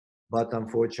 But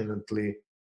unfortunately,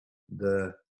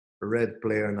 the red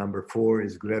player number 4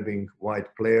 is grabbing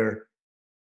white player,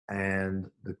 and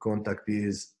the contact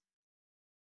is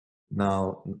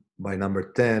now by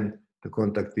number 10. The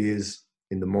contact is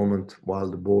in the moment while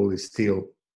the ball is still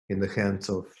in the hands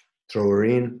of thrower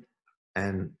in,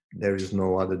 and there is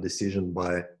no other decision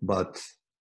but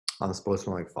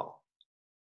unsportsmanlike foul.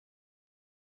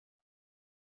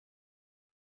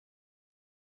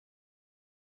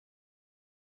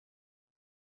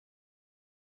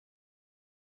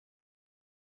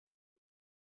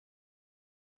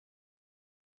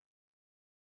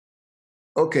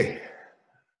 Okay,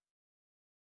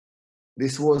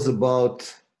 this was about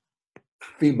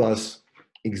FIBA's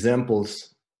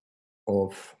examples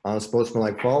of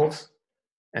unsportsmanlike fouls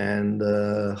and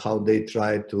how they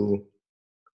try to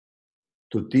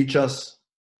teach us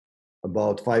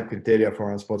about 5 criteria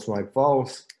for unsportsmanlike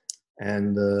fouls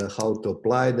and how to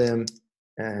apply them.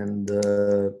 And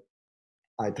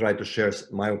I try to share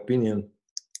my opinion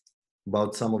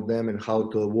about some of them and how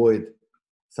to avoid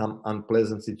some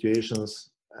unpleasant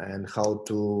situations and how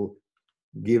to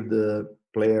give the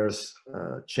players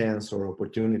a chance or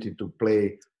opportunity to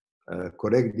play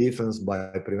correct defense by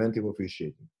preventive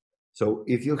officiating. So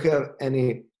if you have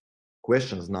any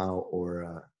questions now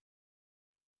or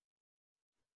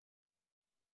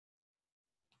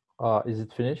is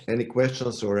it finished? any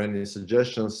questions or any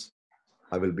suggestions,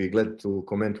 I will be glad to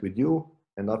comment with you.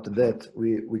 And after that,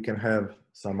 we can have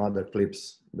some other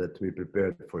clips that we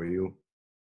prepared for you.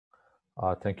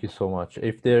 Thank you so much.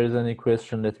 If there is any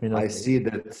question, let me know. I see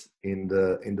that in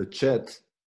the chat,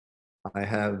 I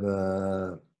have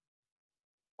a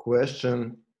question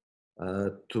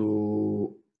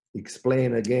to explain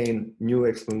again new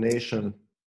explanation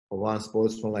of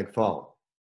unsportsmanlike foul.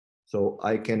 So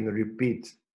I can repeat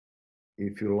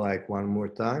if you like one more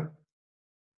time,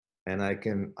 and I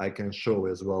can show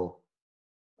as well.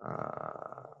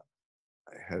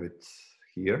 I have it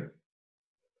here.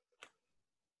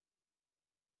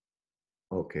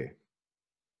 Okay.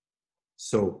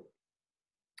 So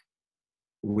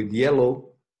with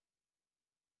yellow,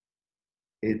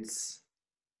 it's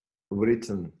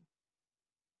written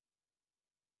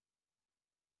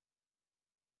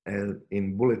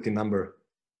in bulletin number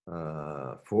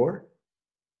 4,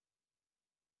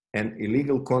 an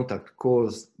illegal contact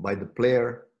caused by the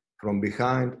player from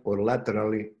behind or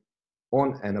laterally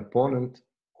on an opponent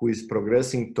who is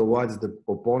progressing towards the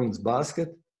opponent's basket,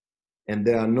 and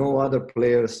there are no other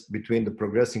players between the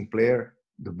progressing player,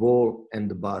 the ball, and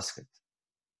the basket.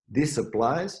 This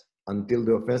applies until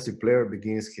the offensive player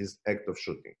begins his act of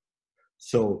shooting.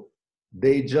 So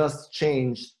they just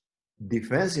changed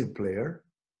defensive player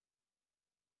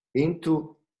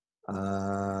into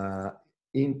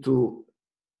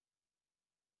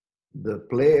the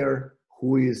player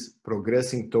who is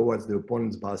progressing towards the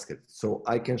opponent's basket. So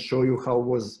I can show you how it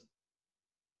was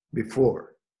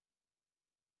before.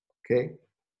 Okay.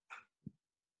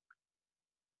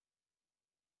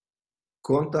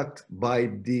 Contact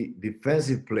by the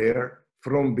defensive player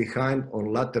from behind or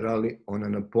laterally on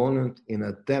an opponent in an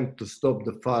attempt to stop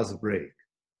the fast break.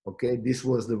 Okay, this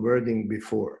was the wording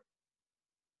before.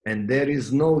 And there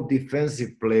is no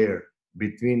defensive player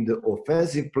between the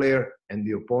offensive player and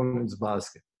the opponent's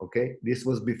basket. Okay, this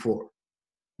was before.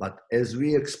 But as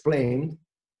we explained,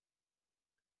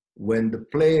 when the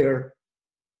player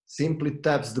simply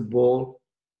taps the ball,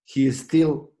 he is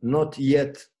still not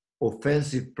yet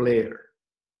offensive player.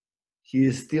 He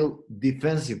is still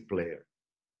defensive player,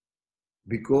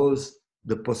 because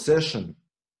the possession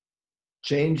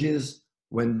changes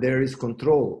when there is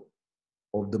control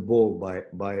of the ball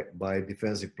by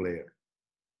defensive player.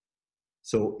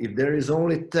 So if there is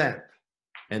only tap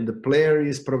and the player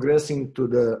is progressing to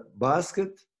the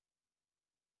basket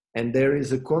and there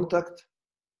is a contact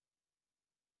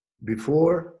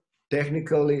before,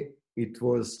 technically it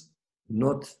was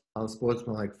not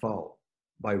unsportsmanlike foul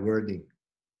by wording,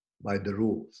 by the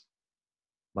rules.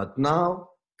 But now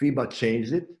FIBA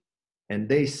changed it and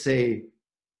they say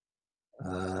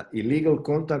illegal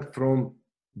contact from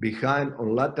behind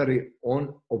or laterally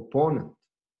on opponent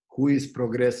who is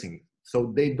progressing.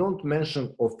 So they don't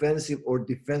mention offensive or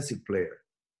defensive player.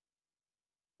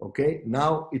 Okay,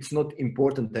 now it's not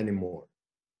important anymore.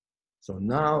 So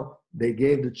now they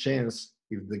gave the chance,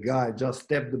 if the guy just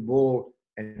tapped the ball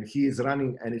and he is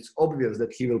running and it's obvious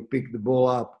that he will pick the ball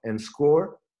up and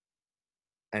score,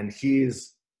 and he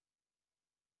is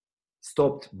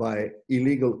stopped by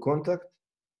illegal contact,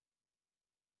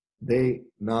 they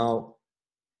now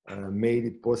made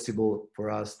it possible for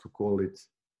us to call it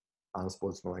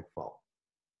unsportsmanlike foul.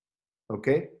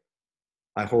 Okay,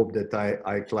 I hope that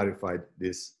I clarified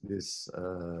this.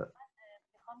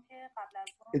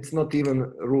 It's not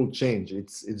even rule change.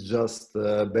 It's just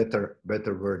better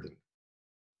wording.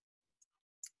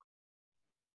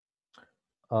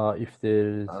 If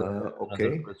there is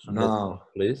okay, question, now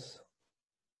please.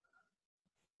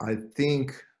 I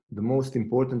think the most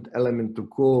important element to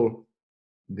call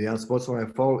the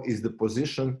unsportsmanlike foul is the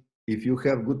position. If you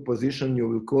have good position, you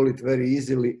will call it very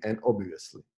easily and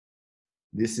obviously.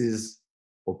 This is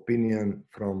opinion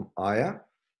from Aya,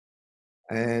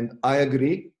 and I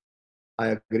agree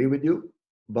with you,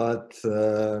 but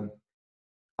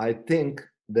I think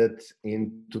that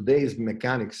in today's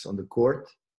mechanics on the court,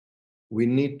 we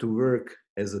need to work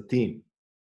as a team.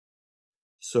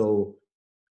 So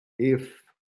if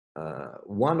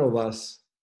one of us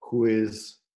who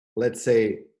is, let's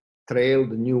say, trailed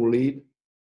the new lead,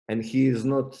 and he is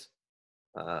not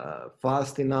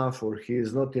fast enough, or he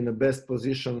is not in the best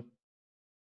position,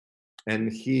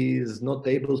 and he is not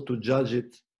able to judge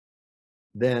it,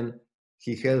 then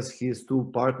he has his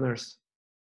two partners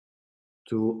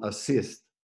to assist.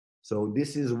 So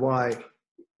this is why,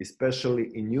 especially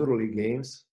in EuroLeague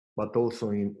games, but also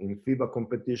in FIBA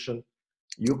competition,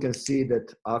 you can see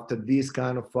that after these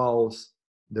kind of fouls,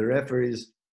 the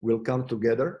referees will come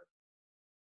together.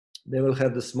 They will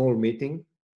have the small meeting.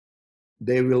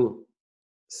 They will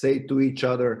say to each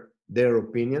other their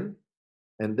opinion.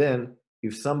 And then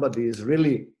if somebody is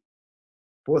really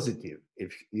positive,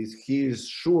 if he is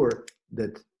sure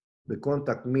that the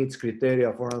contact meets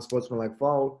criteria for unsportsmanlike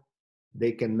foul,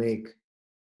 they can make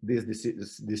this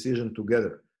decision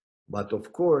together. But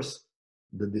of course,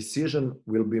 the decision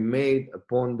will be made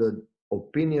upon the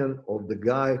opinion of the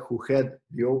guy who had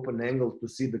the open angle to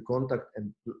see the contact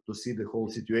and to see the whole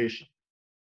situation.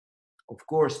 Of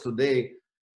course, today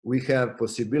we have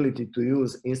possibility to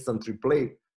use instant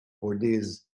replay for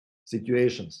these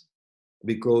situations,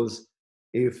 because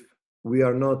if we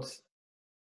are not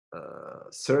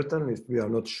certain, if we are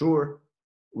not sure,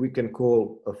 we can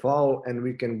call a foul and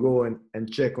we can go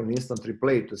and check on instant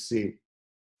replay to see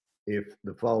if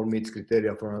the foul meets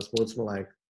criteria for unsportsmanlike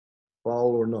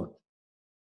foul or not.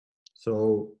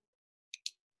 So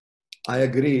I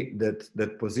agree that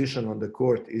that position on the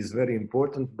court is very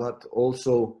important, but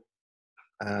also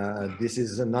this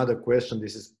is another question.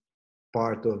 This is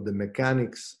part of the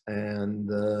mechanics,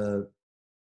 and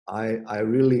I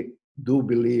really do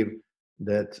believe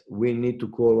that we need to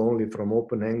call only from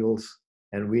open angles,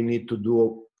 and we need to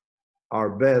do our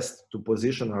best to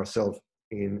position ourselves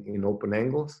in open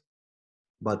angles.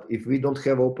 But if we don't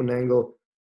have open angle,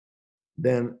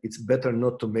 then it's better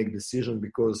not to make decision,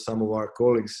 because some of our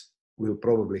colleagues will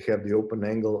probably have the open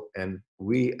angle, and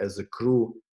we as a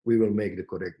crew, we will make the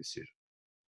correct decision.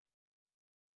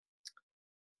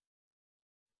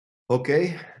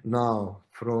 Okay, now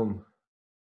from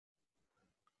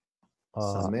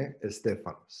Same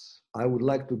Estefanos. I would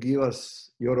like to give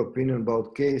us your opinion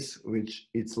about case which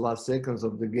it's last seconds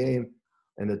of the game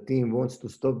and the team wants to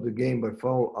stop the game by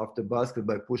foul after basket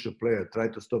by push a player, try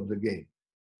to stop the game.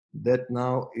 That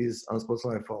now is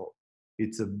unsportsmanlike foul.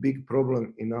 It's a big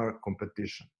problem in our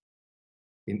competition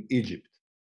in Egypt.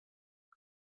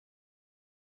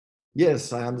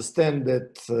 Yes, I understand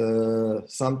that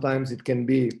sometimes it can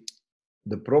be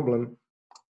the problem,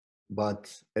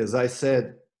 but as I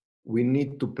said, we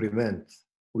need to prevent.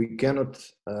 We cannot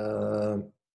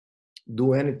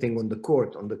do anything on the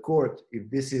court. On the court, if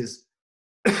this is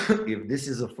if this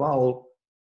is a foul,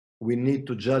 we need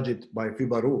to judge it by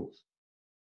FIBA rules.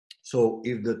 So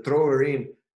if the thrower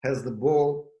in has the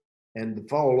ball and the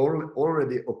foul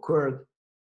already occurred,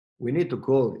 we need to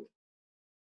call it.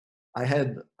 I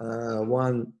had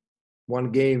one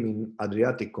game in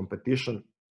Adriatic competition,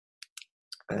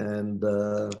 and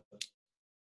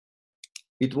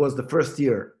it was the first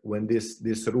year when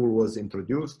this rule was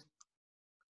introduced,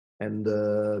 and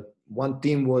one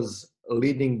team was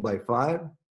leading by 5,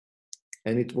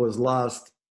 and it was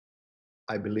last,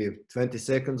 I believe, 20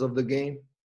 seconds of the game,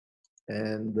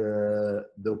 and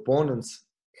the opponents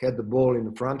had the ball in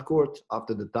the front court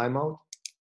after the timeout,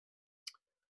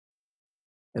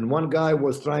 and one guy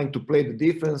was trying to play the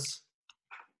defense,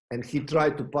 and he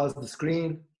tried to pass the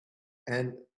screen,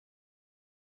 and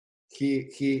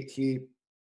he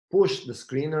pushed the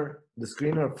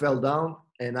screener fell down,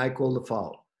 and I called the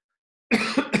foul.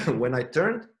 When I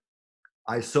turned,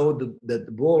 I saw that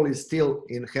the ball is still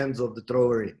in hands of the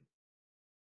thrower in.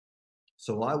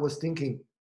 So I was thinking,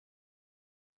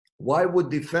 why would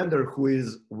defender who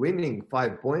is winning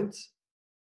 5 points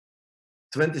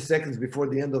 20 seconds before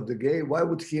the end of the game, why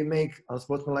would he make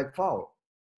unsportsmanlike foul?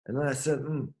 And then I said,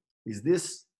 is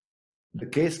this the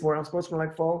case for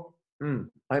unsportsmanlike foul?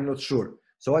 I'm not sure.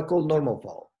 So I called normal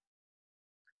foul.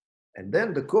 And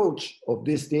then the coach of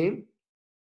this team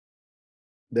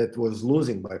that was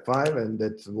losing by 5 and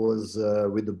that was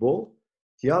with the ball,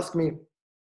 he asked me,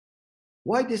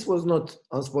 why this was not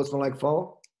unsportsmanlike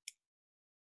foul?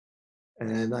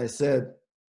 And I said,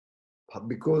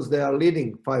 because they are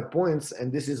leading 5 points,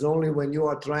 and this is only when you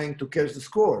are trying to catch the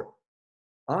score.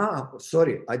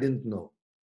 Sorry, I didn't know.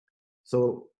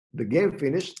 So the game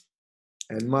finished,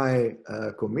 and my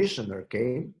commissioner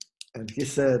came, and he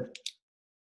said,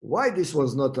 why this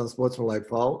was not unsportsmanlike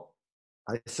foul?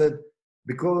 I said,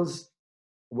 because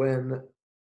when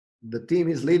the team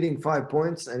is leading 5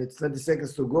 points and it's 20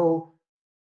 seconds to go,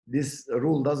 this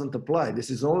rule doesn't apply. This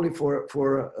is only for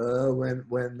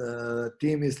when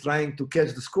team is trying to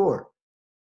catch the score.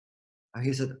 And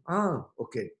he said, ah,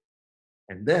 okay.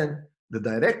 And then the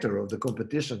director of the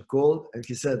competition called and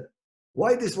he said,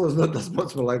 why this was not a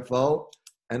sportsmanlike foul?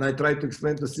 And I tried to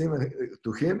explain to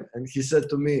him, and he said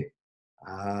to me,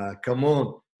 come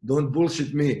on, don't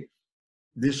bullshit me.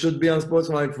 This should be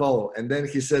unsportsmanlike foul. And then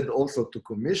he said also to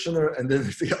commissioner, and then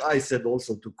I said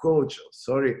also to coach,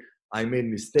 sorry, I made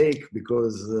mistake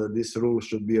because this rule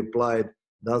should be applied.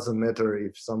 Doesn't matter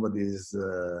if somebody is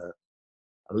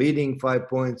leading 5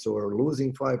 points or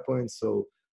losing 5 points. So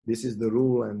this is the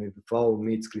rule, and if the foul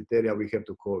meets criteria, we have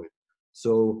to call it.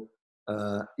 So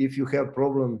if you have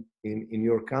problem in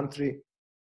your country,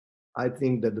 I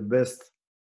think that the best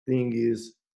thing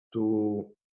is to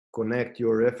connect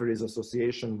your referees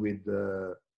association with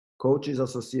the coaches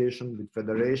association, with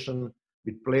federation,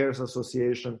 with players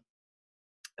association,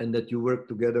 and that you work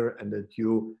together and that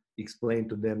you explain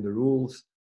to them the rules,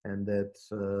 and that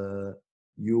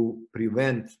you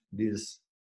prevent these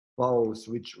fouls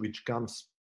which comes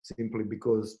simply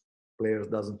because players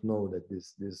doesn't know that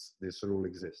this rule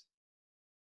exists.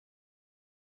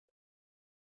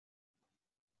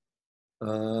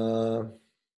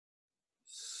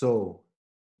 So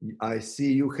I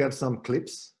see you have some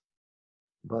clips,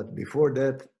 but before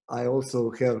that, I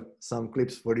also have some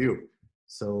clips for you.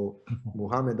 So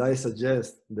Mohammad, I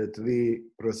suggest that we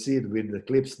proceed with the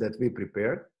clips that we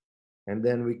prepared, and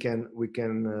then we can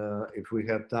if we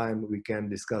have time, we can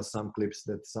discuss some clips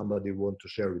that somebody want to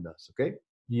share with us. Okay?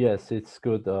 Yes, it's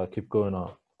good. Keep going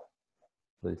on,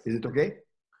 please. Is it okay?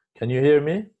 Can you hear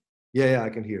me? Yeah, I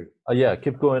can hear. Yeah,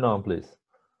 keep going on, please.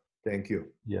 Thank you.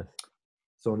 Yes.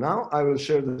 So now I will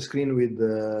share the screen with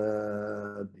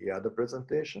the other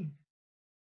presentation.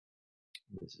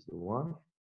 This is the one.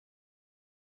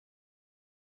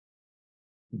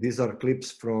 These are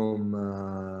clips from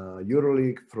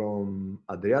EuroLeague, from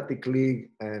Adriatic League,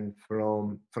 and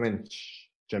from French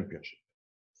Championship.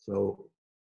 So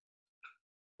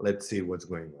let's see what's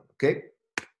going on, okay?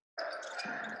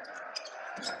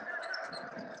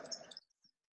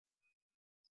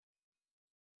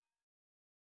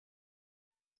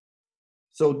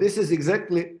 So this is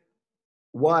exactly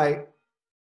why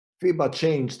FIBA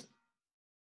changed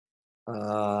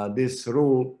this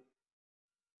rule,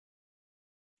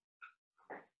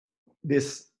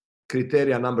 this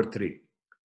criteria number 3.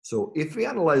 So if we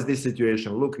analyze this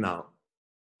situation, look now,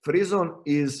 Sretan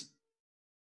is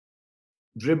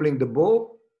dribbling the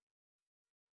ball,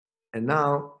 and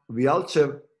now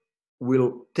Vialchev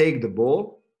will take the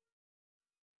ball.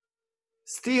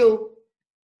 Still,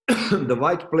 the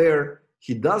white player,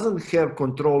 he doesn't have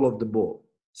control of the ball.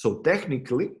 So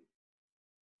technically,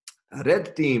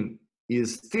 red team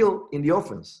is still in the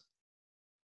offense.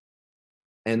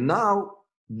 And now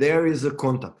there is a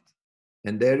contact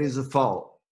and there is a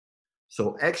foul.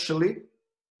 So actually,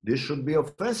 this should be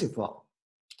offensive foul,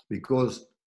 because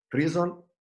Sretan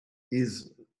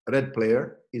is red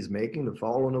player is making the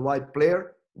foul on a white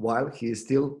player while he is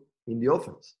still in the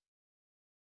offense.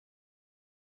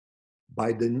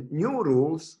 By the new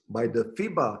rules, by the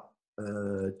FIBA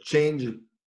change,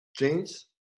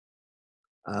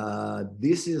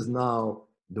 this is now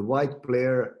the white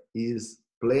player is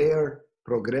player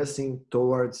progressing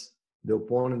towards the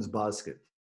opponent's basket,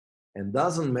 and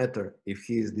doesn't matter if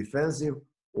he is defensive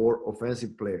or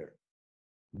offensive player.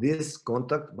 This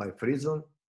contact by Sretan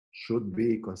should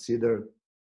be considered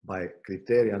by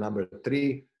criteria number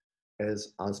 3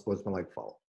 as unsportsmanlike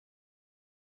foul.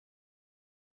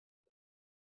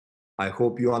 I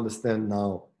hope you understand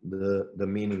now the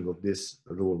meaning of this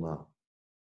rule now.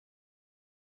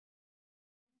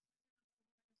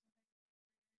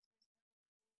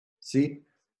 See,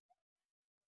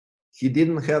 he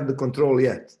didn't have the control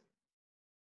yet.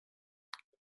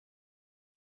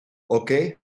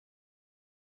 Okay?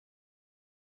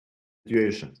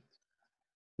 Situation.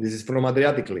 This is from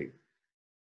Adriatic League.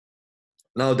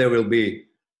 Now there will be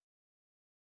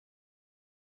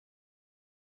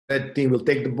red team will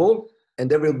take the ball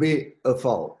and there will be a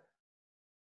foul.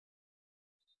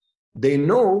 They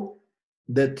know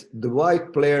that the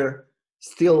white player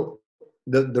still,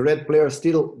 the red player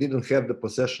still didn't have the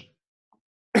possession.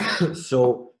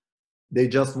 So they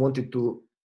just wanted to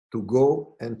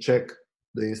go and check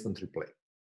the instant replay.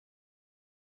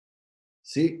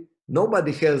 See,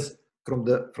 nobody has, from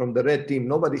the red team,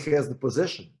 nobody has the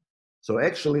possession. So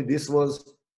actually this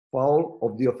was foul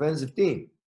of the offensive team.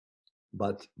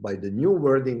 But by the new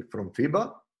wording from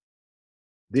FIBA,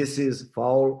 this is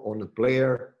foul on a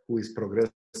player who is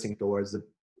progressing towards the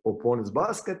opponent's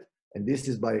basket, and this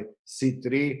is by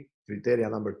C3 criteria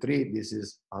number 3,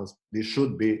 this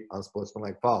should be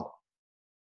unsportsmanlike foul.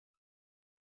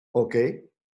 Okay.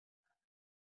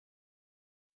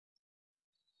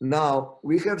 Now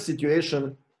we have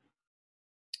situation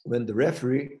when the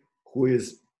referee, who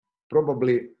is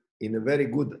probably in a very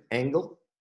good angle,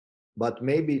 but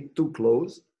maybe too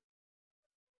close,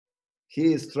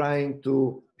 he is trying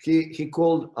to, he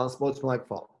called unsportsmanlike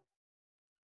foul.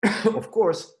 Of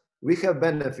course, we have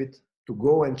benefit to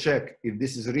go and check if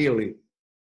this is really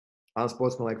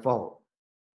unsportsmanlike foul.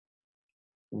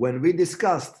 When we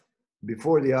discussed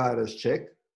before the IRS check,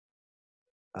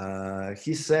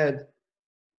 he said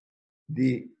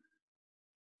the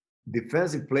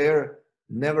defensive player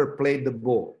never played the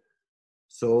ball.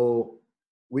 So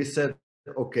we said,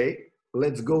 okay,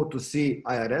 let's go to see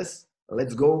IRS.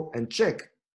 Let's go and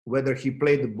check whether he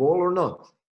played the ball or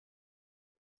not.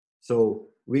 So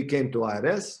we came to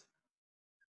IRS,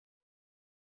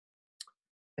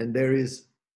 and there is,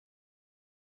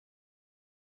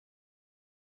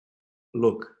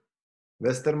 look,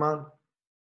 Westerman,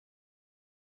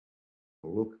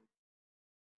 look.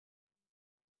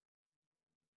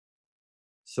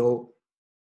 So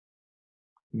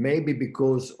maybe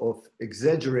because of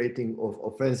exaggerating of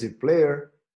offensive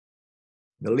player,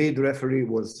 the lead referee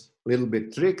was a little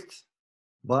bit tricked,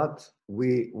 but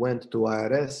we went to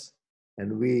IRS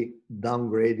and we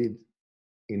downgraded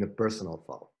in a personal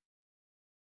foul.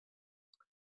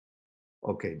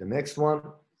 Okay, the next one.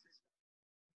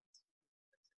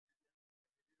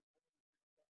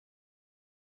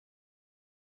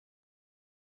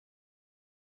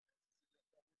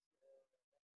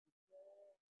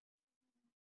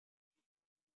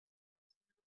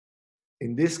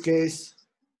 In this case,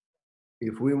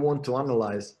 if we want to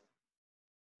analyze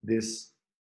this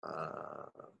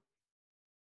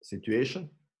situation,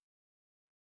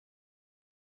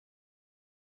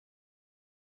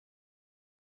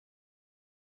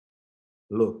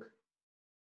 look,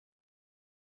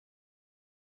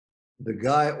 the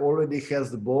guy already has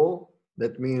the ball.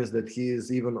 That means that he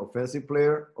is even offensive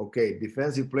player. Okay,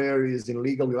 defensive player is in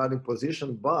legal guarding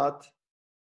position, but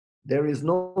there is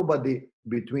nobody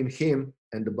between him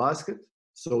and the basket.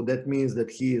 So that means that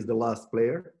he is the last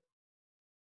player.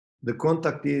 The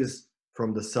contact is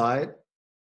from the side,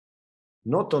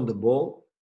 not on the ball.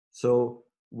 So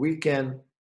we have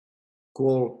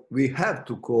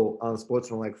to call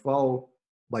unsportsmanlike foul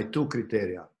by 2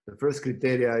 criteria. The first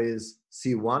criteria is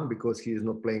C1 because he is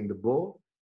not playing the ball.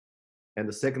 And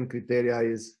the second criteria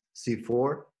is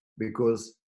C4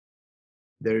 because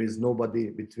there is nobody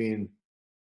between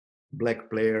black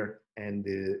player and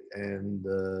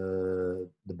the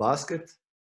basket,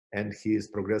 and he is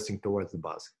progressing towards the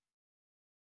basket.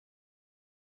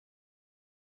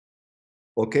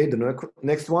 Okay, the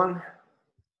next one.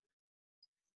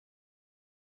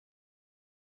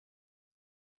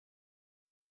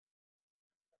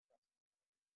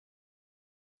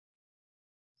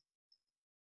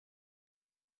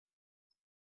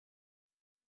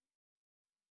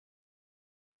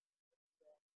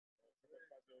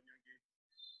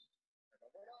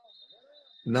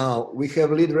 Now we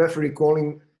have lead referee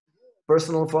calling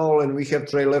personal foul and we have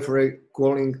trail referee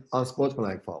calling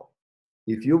unsportsmanlike foul.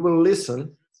 If you will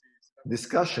listen,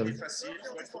 discussion. Yeah,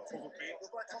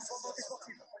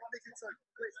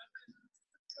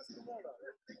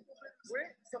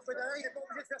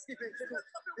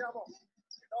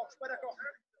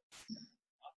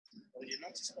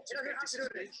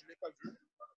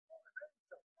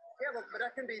 but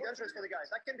that can be dangerous for the guy.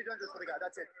 That can be dangerous for the guy.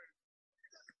 That's it.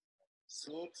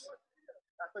 That's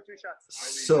for 2 shots.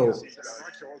 So,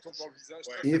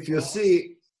 if you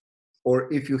see or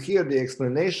if you hear the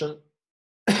explanation,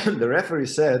 the referee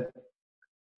said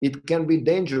it can be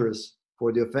dangerous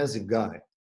for the offensive guy.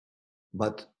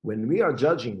 But when we are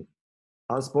judging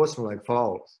unsportsmanlike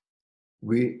fouls,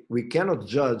 we cannot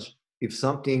judge if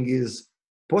something is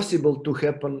possible to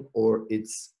happen or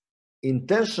it's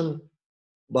intention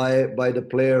by the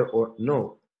player or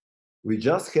no. We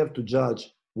just have to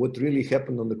judge what really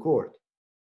happened on the court.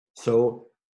 So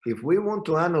if we want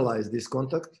to analyze this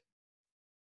contact,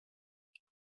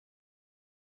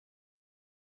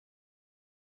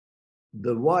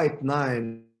 the white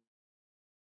 9,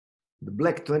 the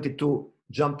black 22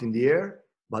 jumped in the air,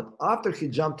 but after he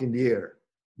jumped in the air,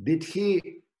 did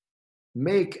he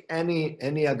make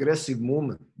any aggressive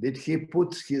movement? Did he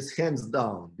put his hands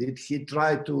down? Did he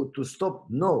try to stop?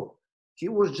 No. He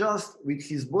was just with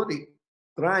his body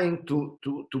trying to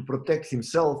protect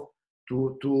himself,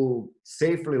 to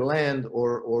safely land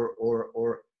or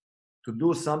to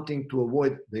do something to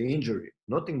avoid the injury,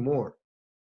 nothing more.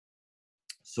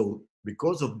 So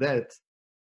because of that,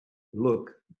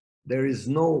 look, there is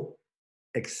no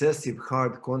excessive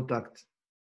hard contact,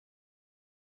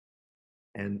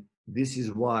 and this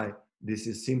is why this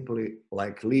is simply,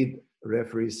 like lead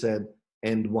referee said,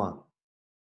 end one.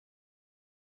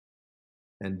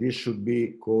 And this should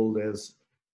be called as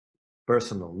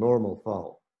personal, normal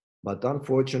foul. But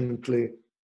unfortunately,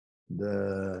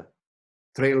 the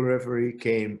trail referee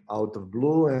came out of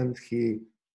blue, and he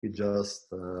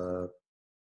just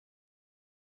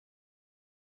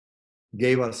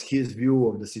gave us his view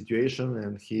of the situation,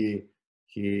 and he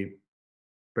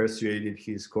persuaded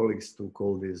his colleagues to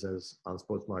call this as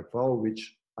unsportsmanlike foul,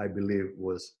 which I believe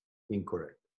was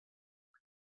incorrect.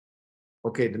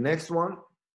 Okay, the next one.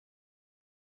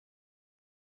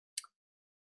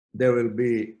 There will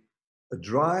be a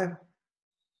drive,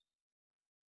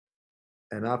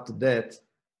 and after that,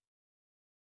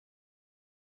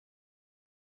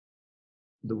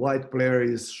 the white player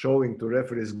is showing to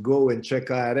referees, go and check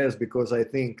IRS, because I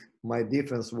think my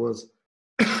defense was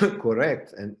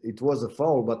correct, and it was a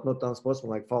foul, but not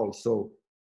unsportsmanlike foul. So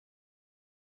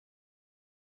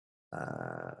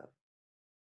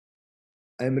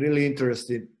I'm really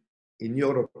interested in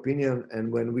your opinion,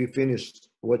 and when we finish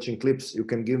watching clips, you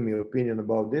can give me your opinion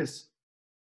about this.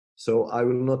 So I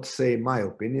will not say my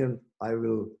opinion. I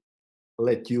will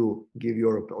let you give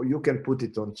your opinion. You can put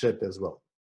it on chat as well.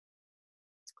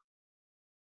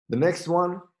 The next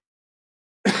one,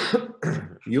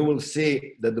 you will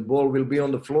see that the ball will be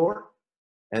on the floor,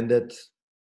 and that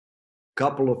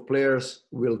couple of players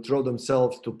will throw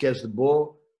themselves to catch the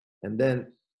ball, and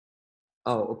then,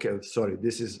 oh, okay, sorry,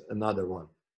 this is another one.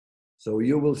 So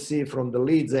you will see from the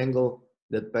leads angle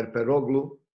that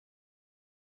Perperoglu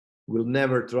will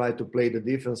never try to play the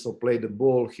defense or play the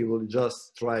ball. He will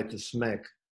just try to smack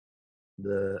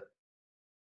the,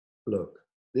 look,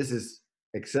 this is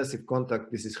excessive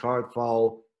contact, this is hard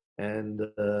foul, and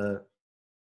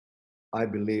I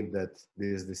believe that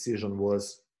this decision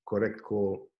was correct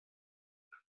call,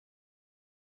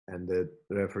 and the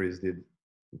referees did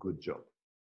a good job.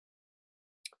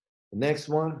 The next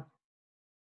one.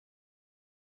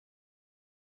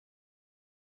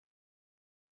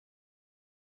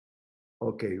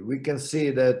 Okay, we can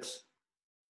see that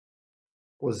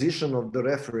position of the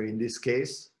referee in this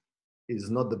case is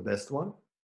not the best one.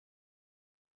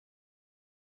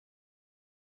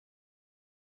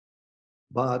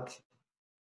 But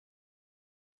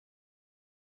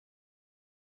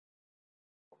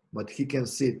he can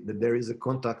see that there is a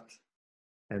contact,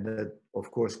 and that,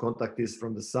 of course, contact is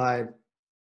from the side,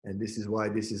 and this is why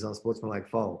this is unsportsmanlike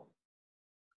foul.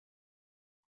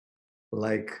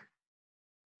 Like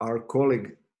our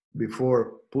colleague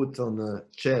before put on the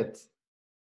chat,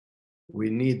 we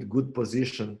need good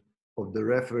position of the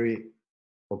referee.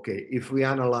 Okay, if we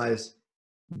analyze,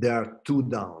 there are two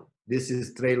down. This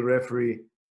is trail referee,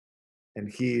 and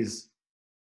he is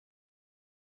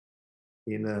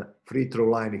in a free throw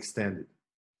line extended.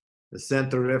 The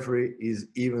center referee is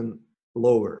even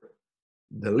lower.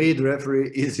 The lead referee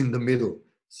is in the middle.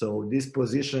 So this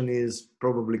position is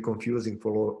probably confusing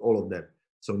for all of them.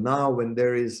 So now when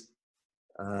there is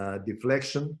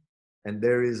deflection and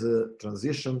there is a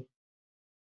transition,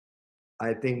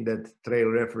 I think that trail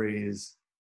referee is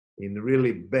in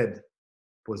really bad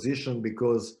position,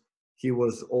 because he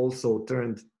was also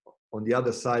turned on the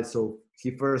other side. So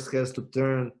he first has to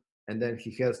turn, and then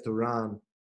he has to run,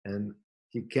 and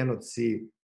he cannot see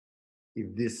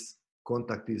if this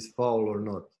contact is foul or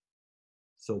not.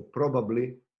 So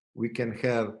probably we can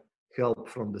have help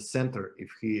from the center if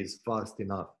he is fast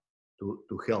enough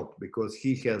to help, because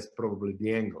he has probably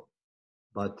the angle.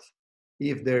 But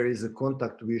if there is a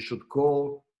contact we should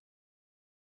call,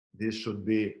 this should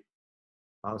be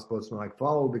unsportsmanlike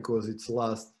foul, because it's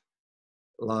last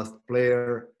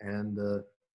player, and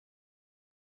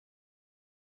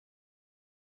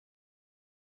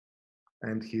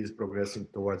he is progressing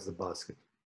towards the basket.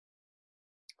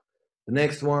 The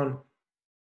next one,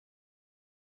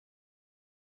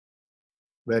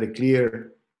 very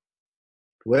clear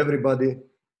to everybody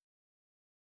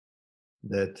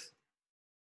that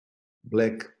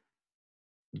black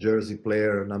jersey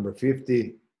player number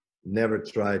 50 never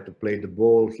tried to play the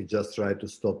ball. He just tried to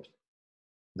stop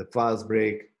the fast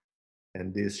break,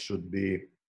 and this should be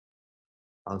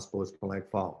unsportsmanlike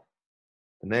foul.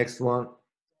 The next one.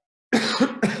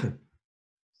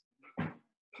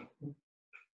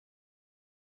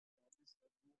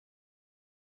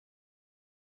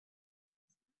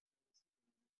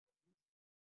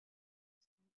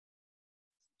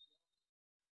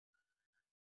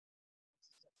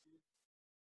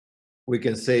 We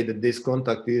can say that this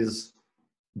contact is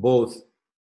both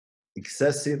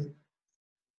excessive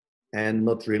and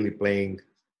not really playing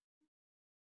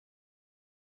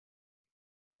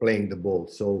playing the ball.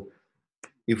 So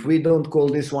if we don't call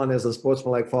this one as a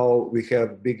sportsmanlike foul, we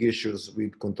have big issues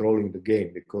with controlling the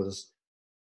game, because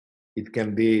it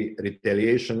can be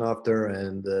retaliation after,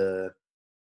 and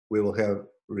we will have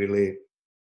really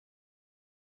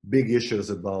big issues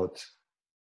about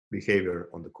behavior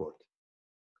on the court.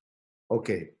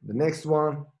 Okay, the next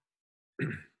one.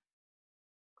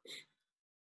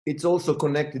 It's also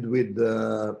connected with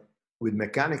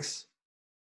mechanics.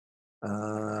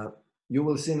 You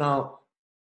will see now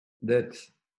that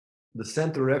the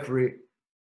center referee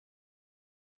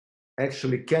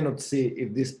actually cannot see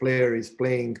if this player is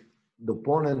playing the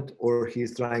opponent or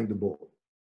he's trying the ball.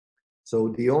 So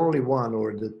the only one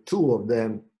or the two of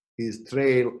them is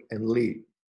trail and lead.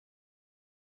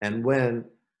 And when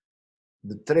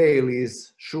the trail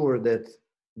is sure that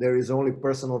there is only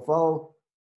personal foul,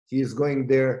 he is going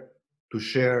there to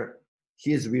share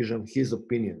his vision, his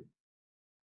opinion.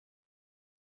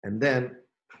 And then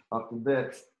after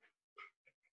that,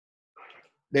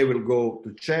 they will go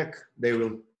to check. They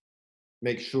will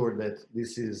make sure that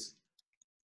this is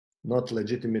not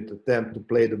legitimate attempt to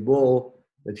play the ball,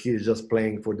 that he is just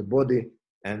playing for the body.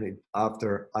 And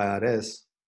after IRS,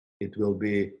 it will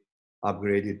be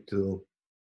upgraded to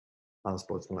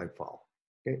unsportsmanlike foul.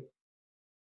 Okay.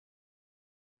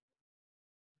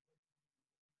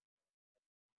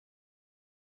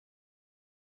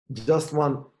 Just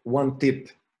one tip.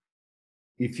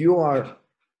 If you are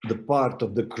the part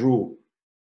of the crew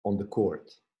on the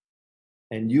court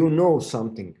and you know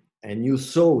something and you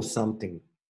saw something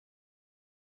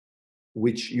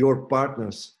which your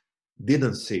partners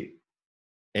didn't see,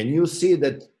 and you see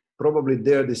that probably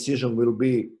their decision will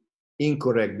be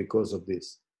incorrect because of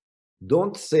this,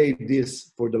 don't say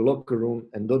this for the locker room,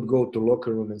 and don't go to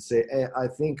locker room and say, hey, I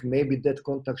think maybe that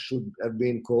contact should have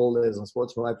been called as a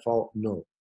sportsmanlike foul. No.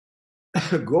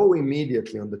 Go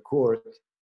immediately on the court,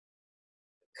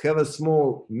 have a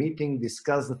small meeting,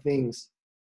 discuss the things,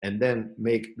 and then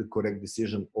make the correct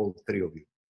decision, all three of you.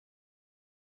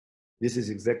 This is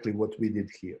exactly what we did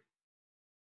here.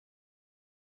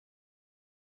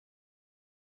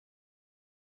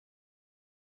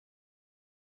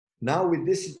 Now with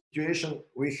this situation,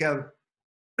 we have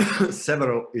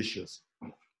several issues.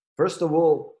 First of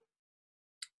all,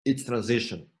 it's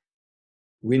transition.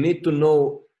 We need to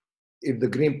know if the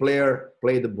green player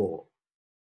played the ball.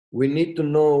 We need to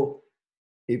know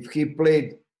if he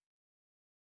played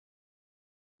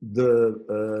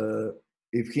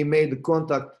if he made the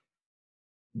contact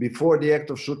before the act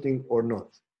of shooting or not.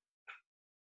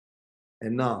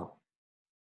 And now,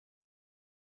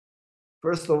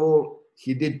 first of all,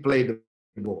 he did play the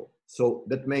ball, so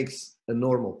that makes a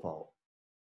normal foul.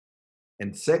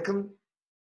 And second,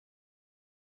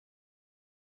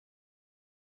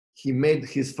 he made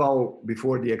his foul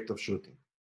before the act of shooting.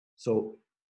 So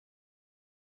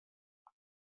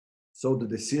the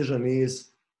decision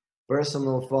is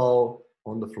personal foul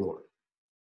on the floor.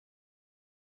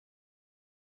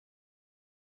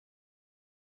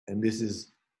 And this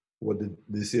is what the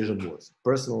decision was.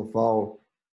 Personal foul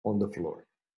on the floor.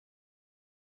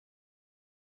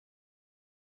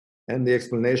 And the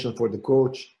explanation for the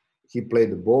coach, he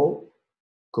played the ball,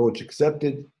 coach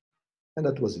accepted, and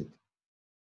that was it.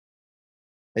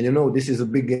 And you know, this is a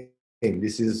big game.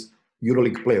 This is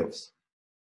EuroLeague playoffs.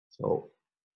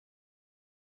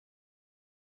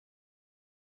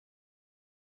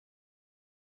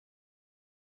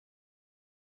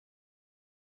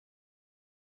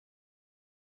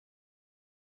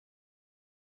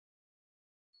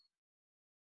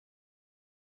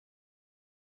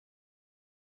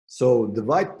 So the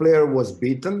white player was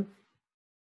beaten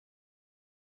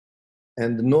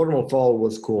and the normal foul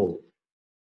was called.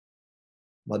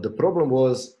 But the problem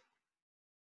was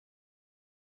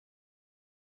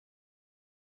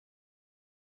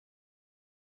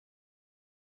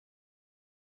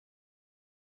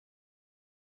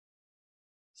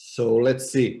so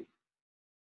let's see.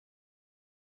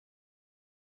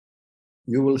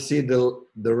 You will see the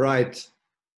right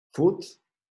foot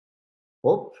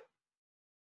up,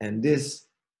 and this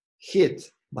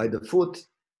hit by the foot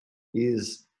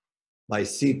is by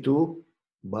C2,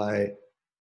 by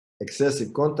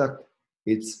excessive contact,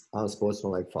 it's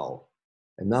unsportsmanlike foul.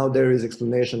 And now there is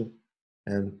explanation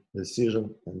and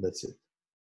decision, and that's it.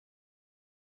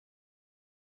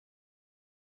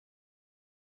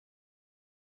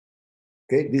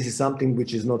 Okay, this is something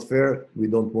which is not fair. We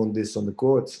don't want this on the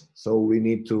courts, so we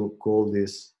need to call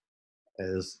this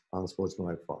as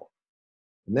unsportsmanlike foul.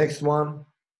 Next one.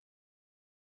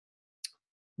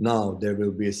 Now there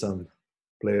will be some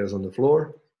players on the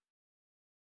floor.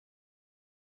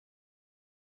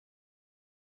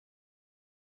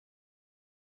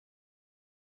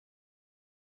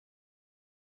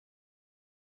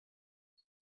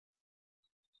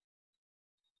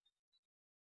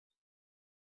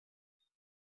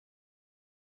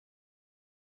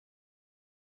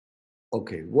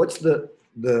 Okay, what's the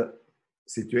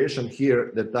situation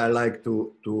here that I like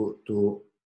to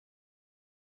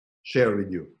share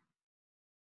with you?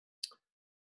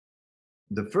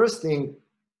 The first thing,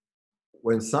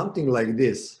 when something like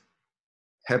this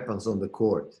happens on the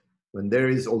court, when there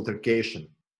is altercation,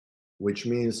 which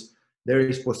means there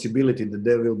is possibility that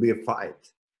there will be a fight,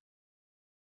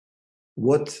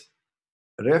 what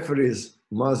referees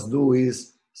must do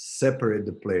is separate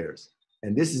the players.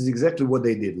 And this is exactly what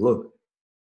they did. Look,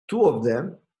 two of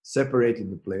them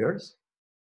separated the players,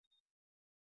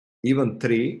 even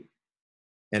three,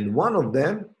 and one of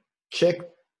them checked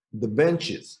the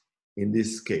benches in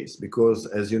this case, because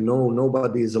as you know,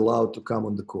 nobody is allowed to come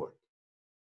on the court.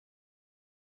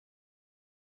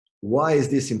 Why is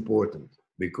this important?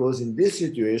 Because in this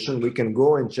situation, we can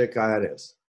go and check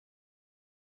IRS.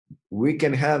 We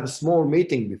can have a small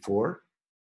meeting before,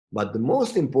 but the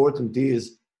most important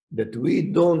is that we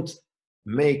don't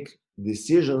make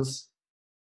decisions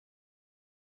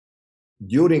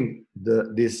during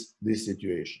this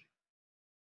situation.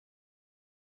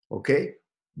 Okay?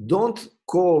 Don't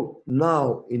call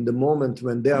now in the moment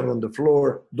when they are on the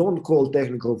floor, don't call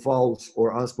technical fouls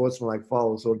or unsportsmanlike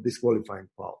fouls or disqualifying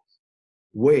fouls.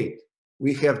 Wait,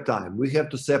 we have time. We have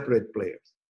to separate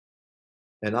players.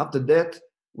 And after that,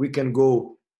 we can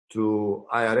go to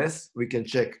IRS, we can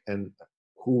check and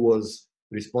who was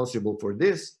responsible for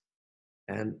this,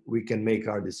 and we can make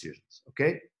our decisions,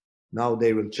 okay? Now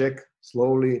they will check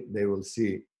slowly, they will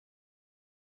see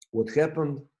what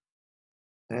happened,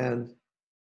 and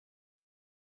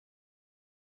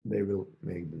they will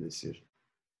make the decision.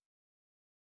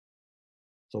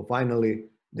 So finally,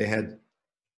 they had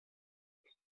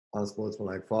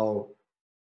unsportsmanlike foul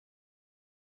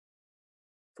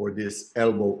for this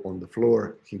elbow on the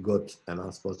floor. He got an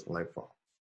unsportsmanlike foul.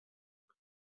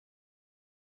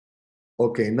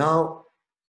 Okay, now,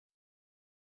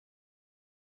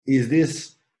 is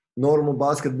this normal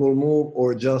basketball move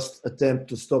or just attempt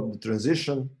to stop the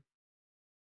transition?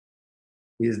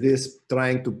 Is this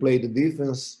trying to play the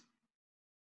defense?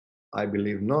 I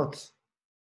believe not.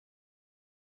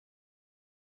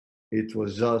 It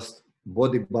was just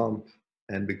body bump,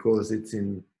 and because it's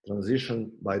in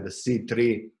transition by the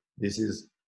C3, this is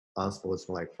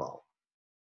unsportsmanlike foul.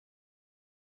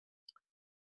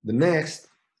 The next,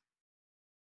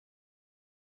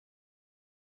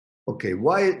 okay,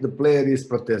 why the player is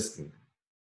protesting?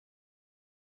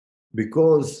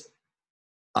 Because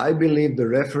I believe the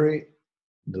referee,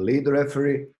 the lead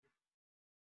referee,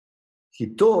 he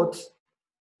thought,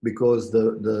 because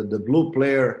the blue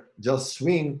player just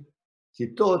swing, he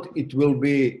thought it will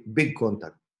be big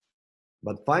contact.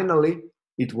 But finally,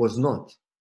 it was not.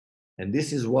 And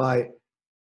this is why,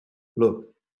 look,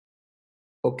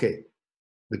 okay,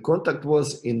 the contact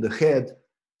was in the head.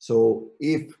 So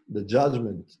if the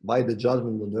judgment, by the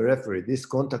judgment of the referee, this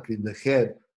contact in the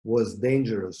head was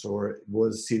dangerous or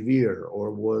was severe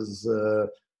or was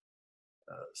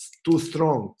too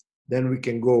strong, then we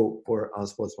can go for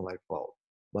unsportsmanlike foul.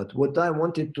 But what I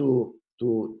wanted to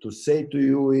say to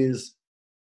you is,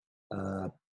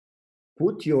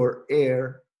 put your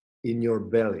air in your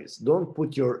bellies. Don't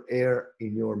put your air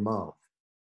in your mouth.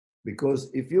 Because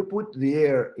if you put the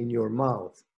air in your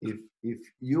mouth, if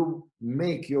you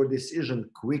make your decision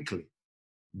quickly,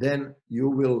 then you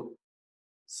will,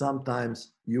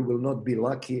 sometimes you will not be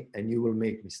lucky and you will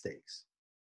make mistakes.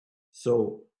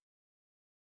 So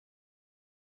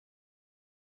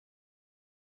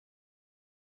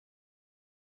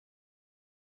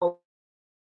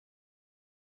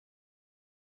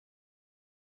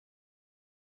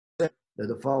that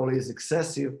the foul is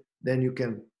excessive, then you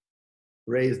can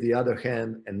raise the other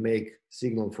hand and make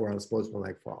signal for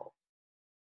unsportsmanlike foul.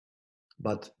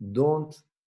 But don't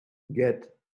get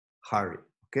hurried,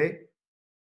 okay?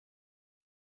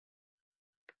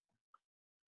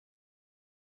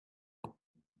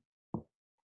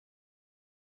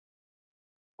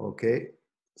 Okay,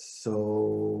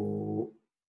 so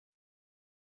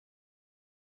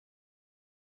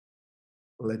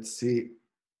let's see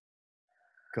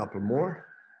a couple more.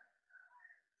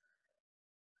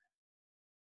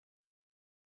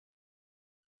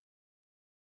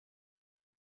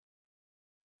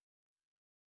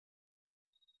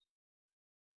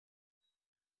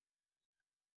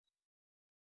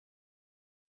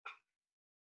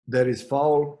 There is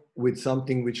foul with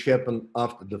something which happened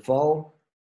after the foul.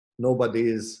 Nobody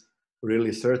is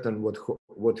really certain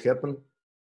what happened.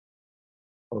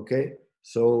 Okay,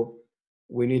 so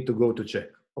we need to go to check.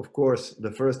 Of course,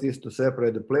 the first is to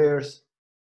separate the players.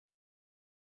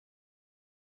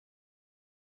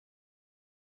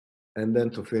 And then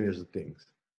to finish the things.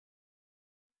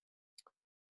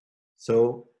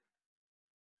 So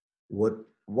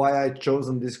why I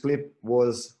chosen this clip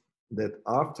was that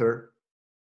after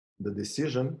the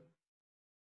decision,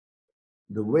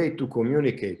 the way to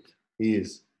communicate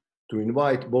is to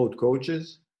invite both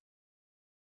coaches,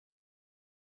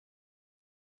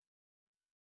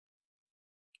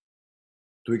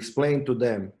 to explain to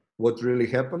them what really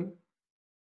happened,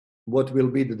 what will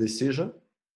be the decision,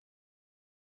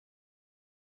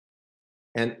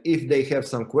 and if they have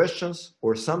some questions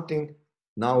or something,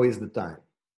 now is the time.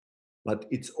 But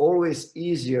it's always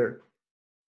easier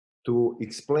to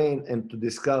explain and to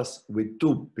discuss with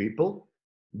two people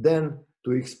than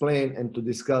to explain and to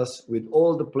discuss with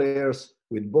all the players,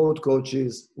 with both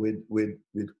coaches, with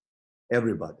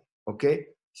everybody. Okay?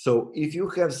 So if you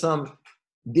have some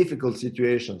difficult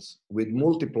situations with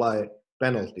multiple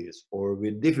penalties or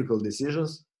with difficult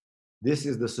decisions, this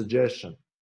is the suggestion.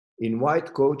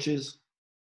 Invite coaches,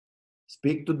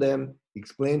 speak to them,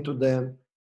 explain to them,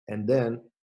 and then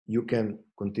you can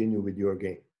continue with your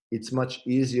game. It's much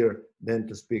easier than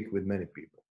to speak with many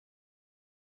people.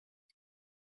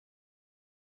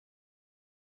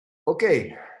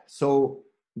 Okay, so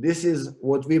this is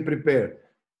what we prepared.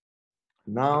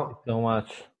 Now, Thank you so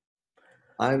much.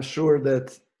 I'm sure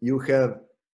that you have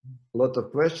a lot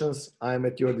of questions. I'm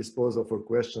at your disposal for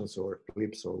questions or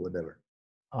clips or whatever.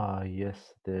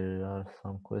 Yes, there are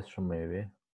some questions maybe.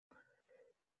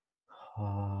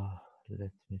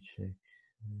 Let me check.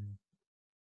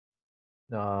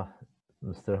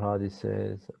 Mr. Hadi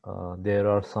says there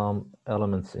are some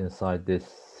elements inside this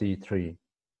C3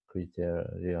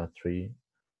 criteria 3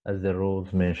 as the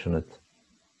rules mention it.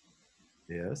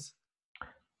 Yes.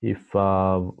 If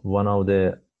one of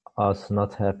the us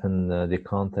not happen, the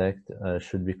contact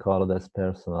should be called as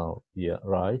personal. Yeah,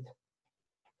 right?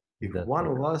 If That's one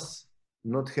right. of us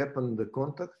not happen the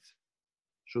contact,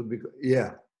 should be,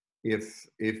 yeah.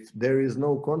 If there is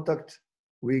no contact,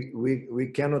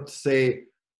 we cannot say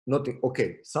nothing.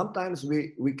 Okay, sometimes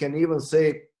we can even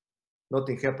say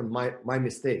nothing happened, my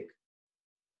mistake.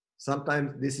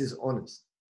 Sometimes this is honest,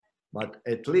 but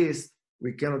at least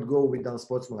we cannot go with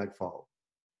unsportsmanlike foul.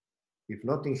 If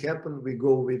nothing happened, we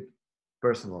go with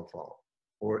personal foul,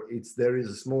 or there is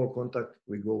a small contact,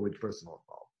 we go with personal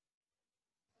foul.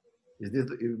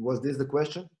 Was this the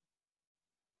question?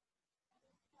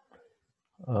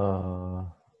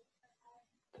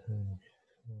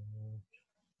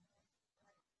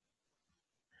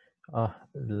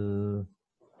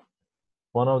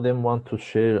 One of them want to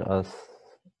share us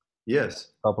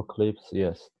Yes. couple clips,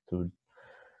 yes, to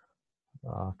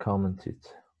comment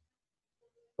it.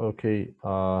 Okay,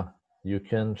 you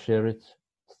can share it,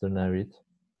 Mr. Navid.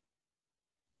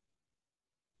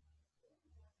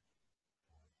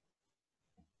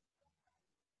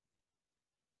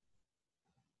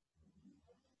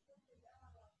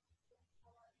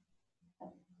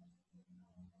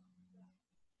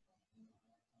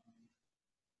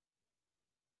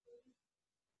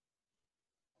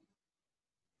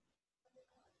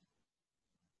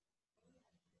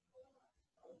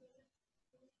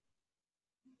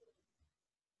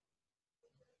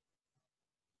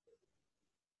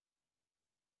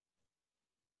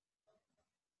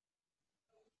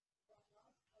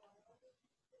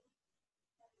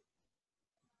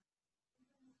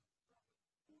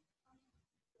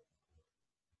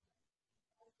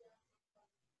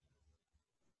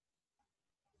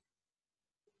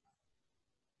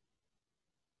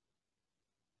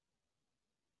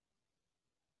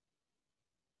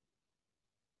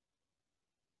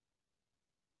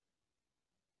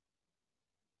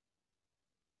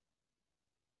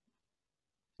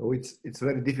 So it's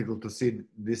very difficult to see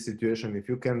this situation. If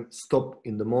you can stop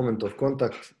in the moment of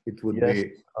contact, it would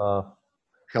be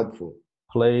helpful.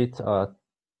 Play it to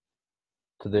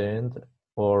the end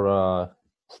or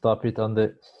stop it on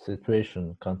the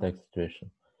situation, contact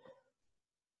situation.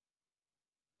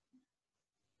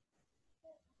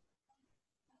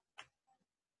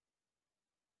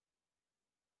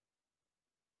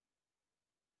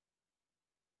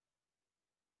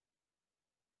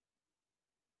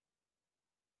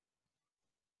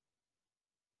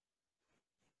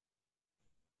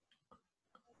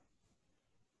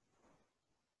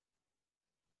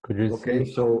 Could you Okay,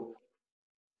 see? so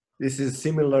this is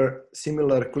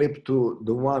similar clip to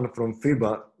the one from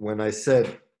FIBA when I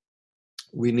said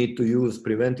we need to use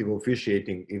preventive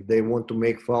officiating. If they want to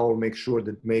make foul, make sure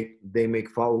that they make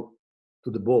foul to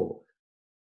the ball.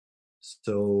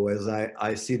 So as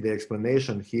I see the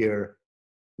explanation here,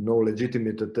 no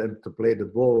legitimate attempt to play the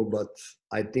ball, but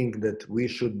I think that we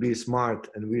should be smart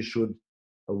and we should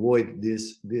avoid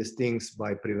these things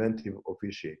by preventive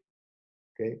officiating.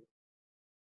 Okay.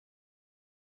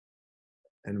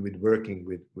 and with working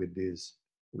with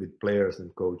players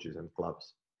and coaches and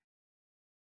clubs.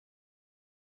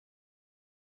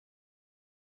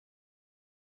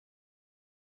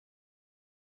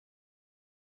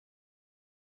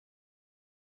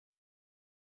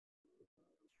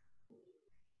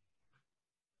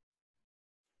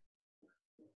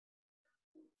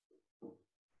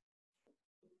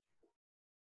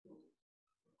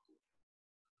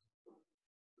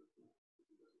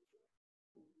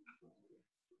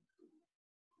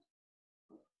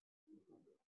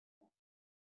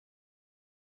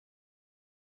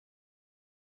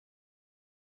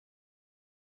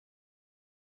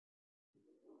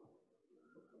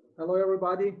 Hello,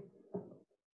 everybody.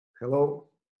 Hello.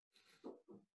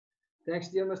 Thanks,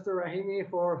 dear Mr. Rahimy,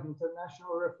 for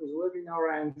international referees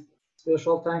webinar, and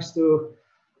special thanks to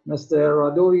Mr.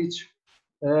 Radovic.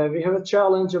 We have a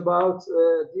challenge about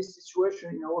this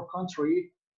situation in our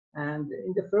country, and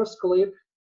in the first clip,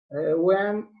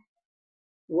 when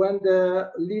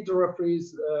the lead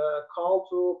referees call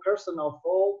to personal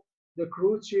foul, the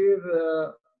crew chief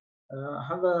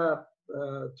have a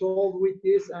told with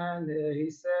this, and he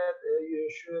said you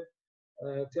should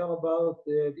tell about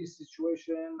this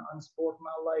situation on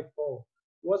Sportmanlike foul.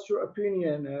 What's your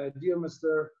opinion, dear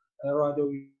Mr.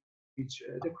 Radovic?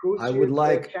 The crew chief I would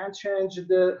like can change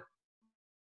the.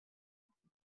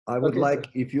 I would Okay, like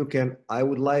sir. if you can. I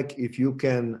would like if you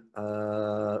can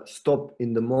stop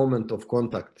in the moment of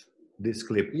contact. This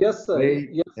clip. Yes, sir. Play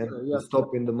Yes, and sir. Yes,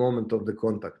 stop sir. in the moment of the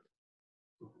contact.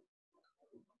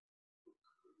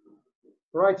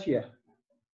 Right here.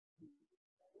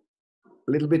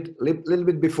 Little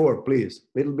bit before, please.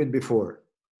 Little bit before.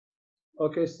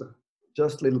 Okay, sir.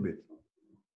 Just a little bit.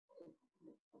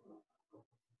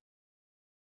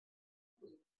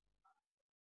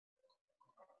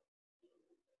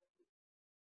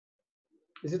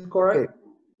 Is it correct? Okay.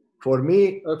 For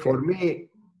me, Okay.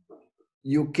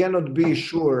 you cannot be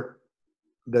sure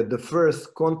that the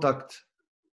first contact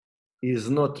is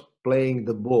not playing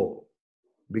the ball,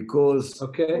 because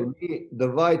Okay. for me, the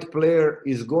white player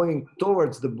is going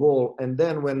towards the ball, and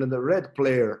then when the red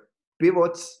player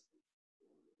pivots,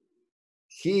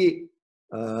 he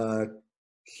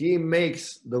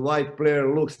makes the white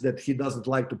player looks that he doesn't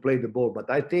like to play the ball. But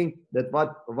I think that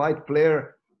what white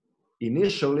player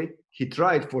initially he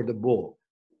tried for the ball.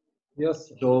 Yes,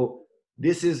 sir. So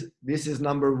this is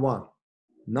number one.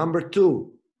 Number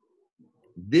two,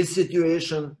 this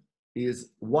situation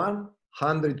is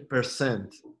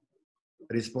 100%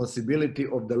 responsibility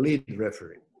of the lead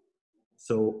referee.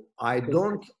 So I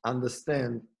don't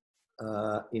understand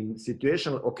in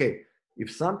situation. Okay,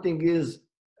 if something is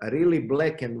really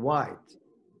black and white,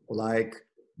 like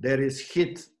there is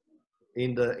hit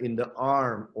in the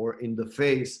arm or in the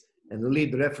face, and the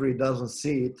lead referee doesn't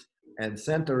see it, and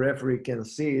center referee can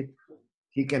see it,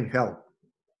 he can help.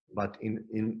 But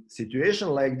in situation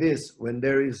like this, when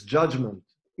there is judgment,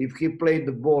 if he played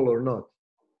the ball or not,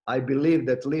 I believe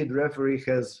that lead referee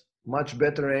has much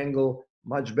better angle,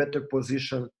 much better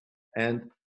position, and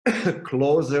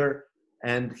closer,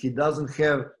 and he doesn't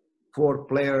have 4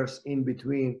 players in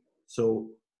between. So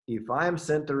if I'm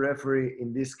center referee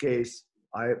in this case,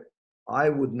 I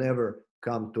would never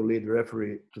come to lead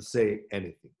referee to say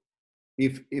anything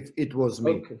if it was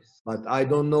me. Okay. But I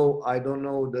don't know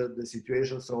the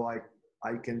situation, so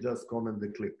I can just comment the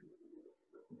clip.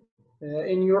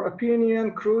 In your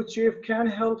opinion, crew chief can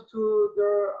help to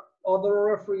the other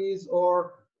referees,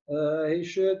 or he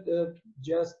should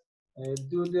just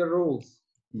do the rules?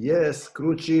 Yes,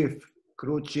 crew chief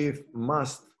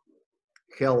must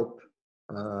help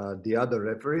the other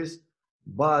referees,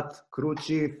 but crew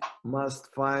chief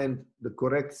must find the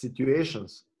correct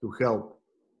situations to help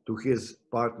to his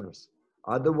partners.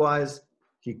 Otherwise,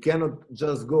 he cannot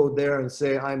just go there and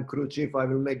say, I'm crew chief, I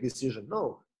will make decision.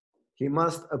 No, he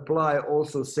must apply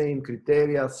also same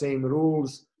criteria, same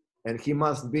rules, and he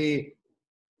must be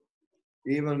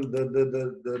even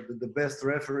the best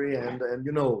referee and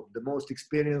you know, the most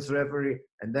experienced referee,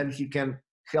 and then he can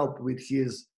help with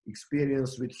his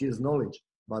experience, with his knowledge,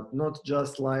 but not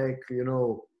just like, you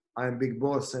know, I'm big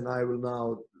boss and I will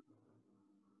now,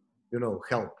 you know,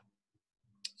 help.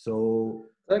 So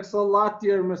Thanks a lot,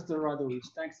 dear Mr. Radovic.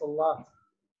 Thanks a lot.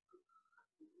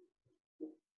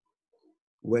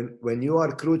 when you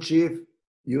are crew chief,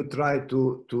 you try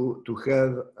to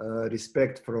have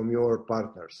respect from your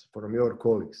partners, from your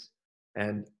colleagues,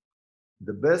 and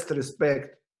the best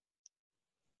respect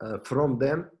from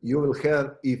them you will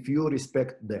have if you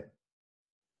respect them.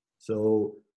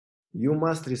 So you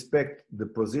must respect the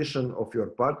position of your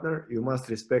partner, you must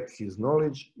respect his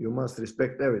knowledge, you must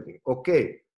respect everything.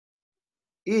 Okay,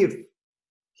 if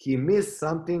he missed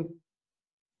something,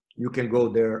 you can go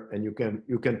there and you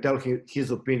can tell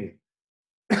his opinion.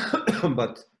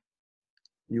 But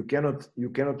you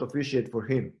cannot officiate for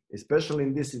him, especially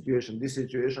in this situation. This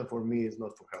situation for me is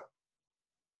not for help.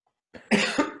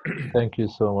 Thank you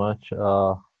so much.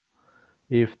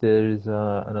 If there is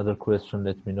another question,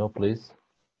 let me know, please.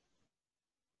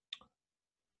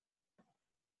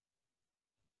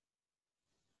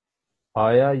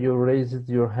 Aya, you raised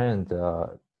your hand.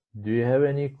 Do you have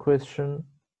any question?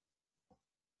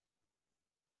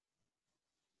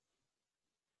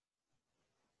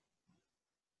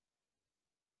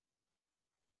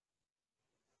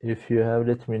 If you have,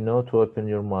 let me know to open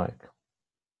your mic.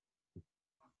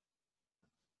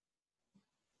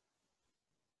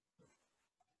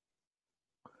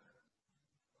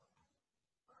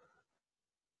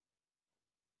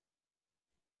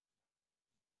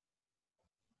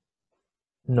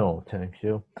 No, thank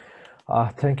you.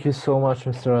 Thank you so much,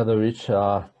 Mr. Radovic.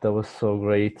 That was so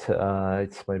great.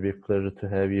 It's my big pleasure to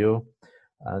have you.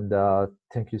 And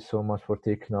thank you so much for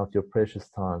taking out your precious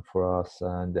time for us.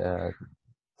 And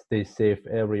stay safe,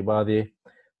 everybody,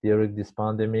 during this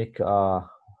pandemic.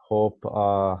 Hope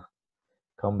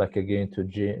come back again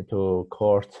to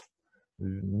court,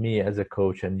 me as a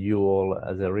coach and you all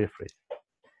as a referee.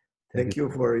 Thank you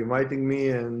for inviting me,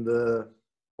 and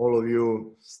all of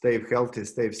you stay healthy,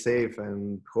 stay safe,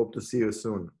 and hope to see you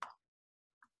soon.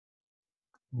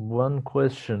 One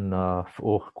question,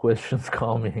 or questions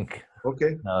coming.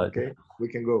 Okay, okay, we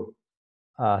can go.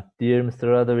 Dear Mr.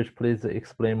 Radovic, please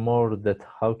explain more that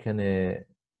how can a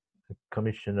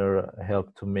commissioner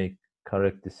help to make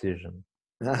correct decision?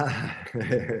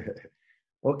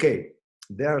 Okay,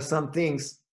 there are some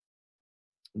things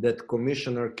that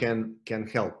commissioner can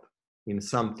help in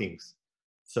some things.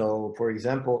 So, for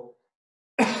example,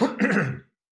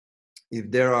 if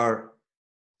there are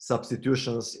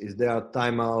substitutions, if there are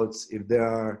timeouts, if there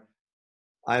are,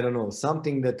 I don't know,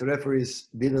 something that referees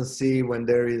didn't see when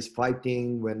there is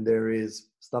fighting, when there is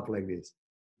stuff like this.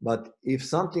 But if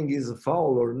something is a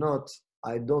foul or not,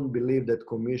 I don't believe that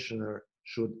commissioner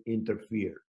should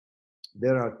interfere.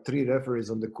 There are 3 referees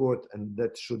on the court, and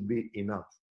that should be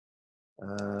enough.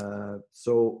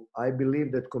 So I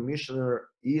believe that commissioner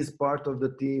is part of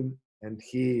the team and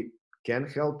he can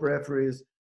help referees,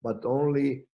 but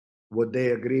only what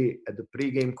they agree at the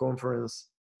pre-game conference.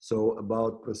 So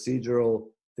about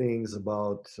procedural things,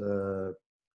 about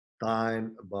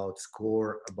time, about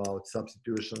score, about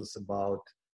substitutions, about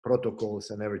protocols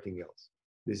and everything else.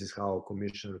 This is how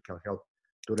commissioner can help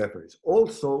to referees.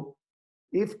 Also,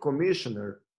 if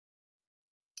commissioner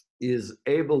is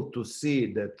able to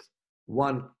see that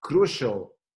one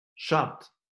crucial shot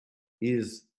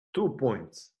is 2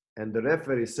 points and the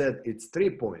referee said it's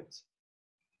 3 points,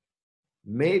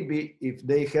 maybe if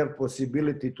they have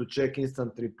possibility to check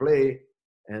instant replay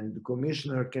and the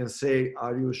commissioner can say,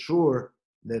 are you sure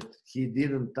that he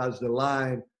didn't touch the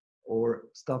line, or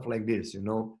stuff like this, you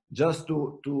know, just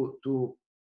to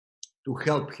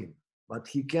help him. But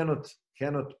he cannot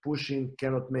push him,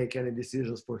 cannot make any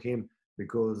decisions for him,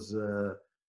 because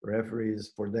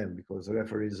referees for them, because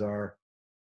referees are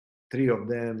 3 of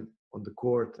them on the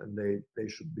court, and they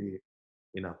should be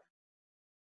enough.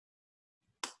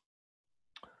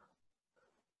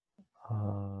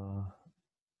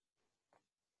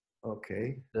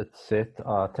 Okay. That's it.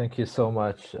 Thank you so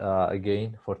much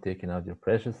again for taking out your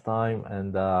precious time,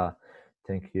 and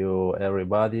thank you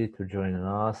everybody to joining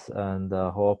us, and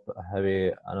hope have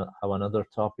another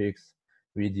topics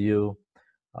with you.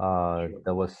 Sure.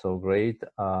 That was so great.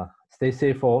 Stay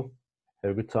safe all.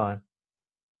 Have a good time.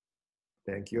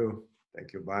 Thank you.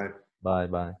 Thank you. Bye.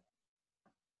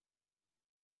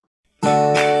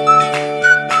 Bye.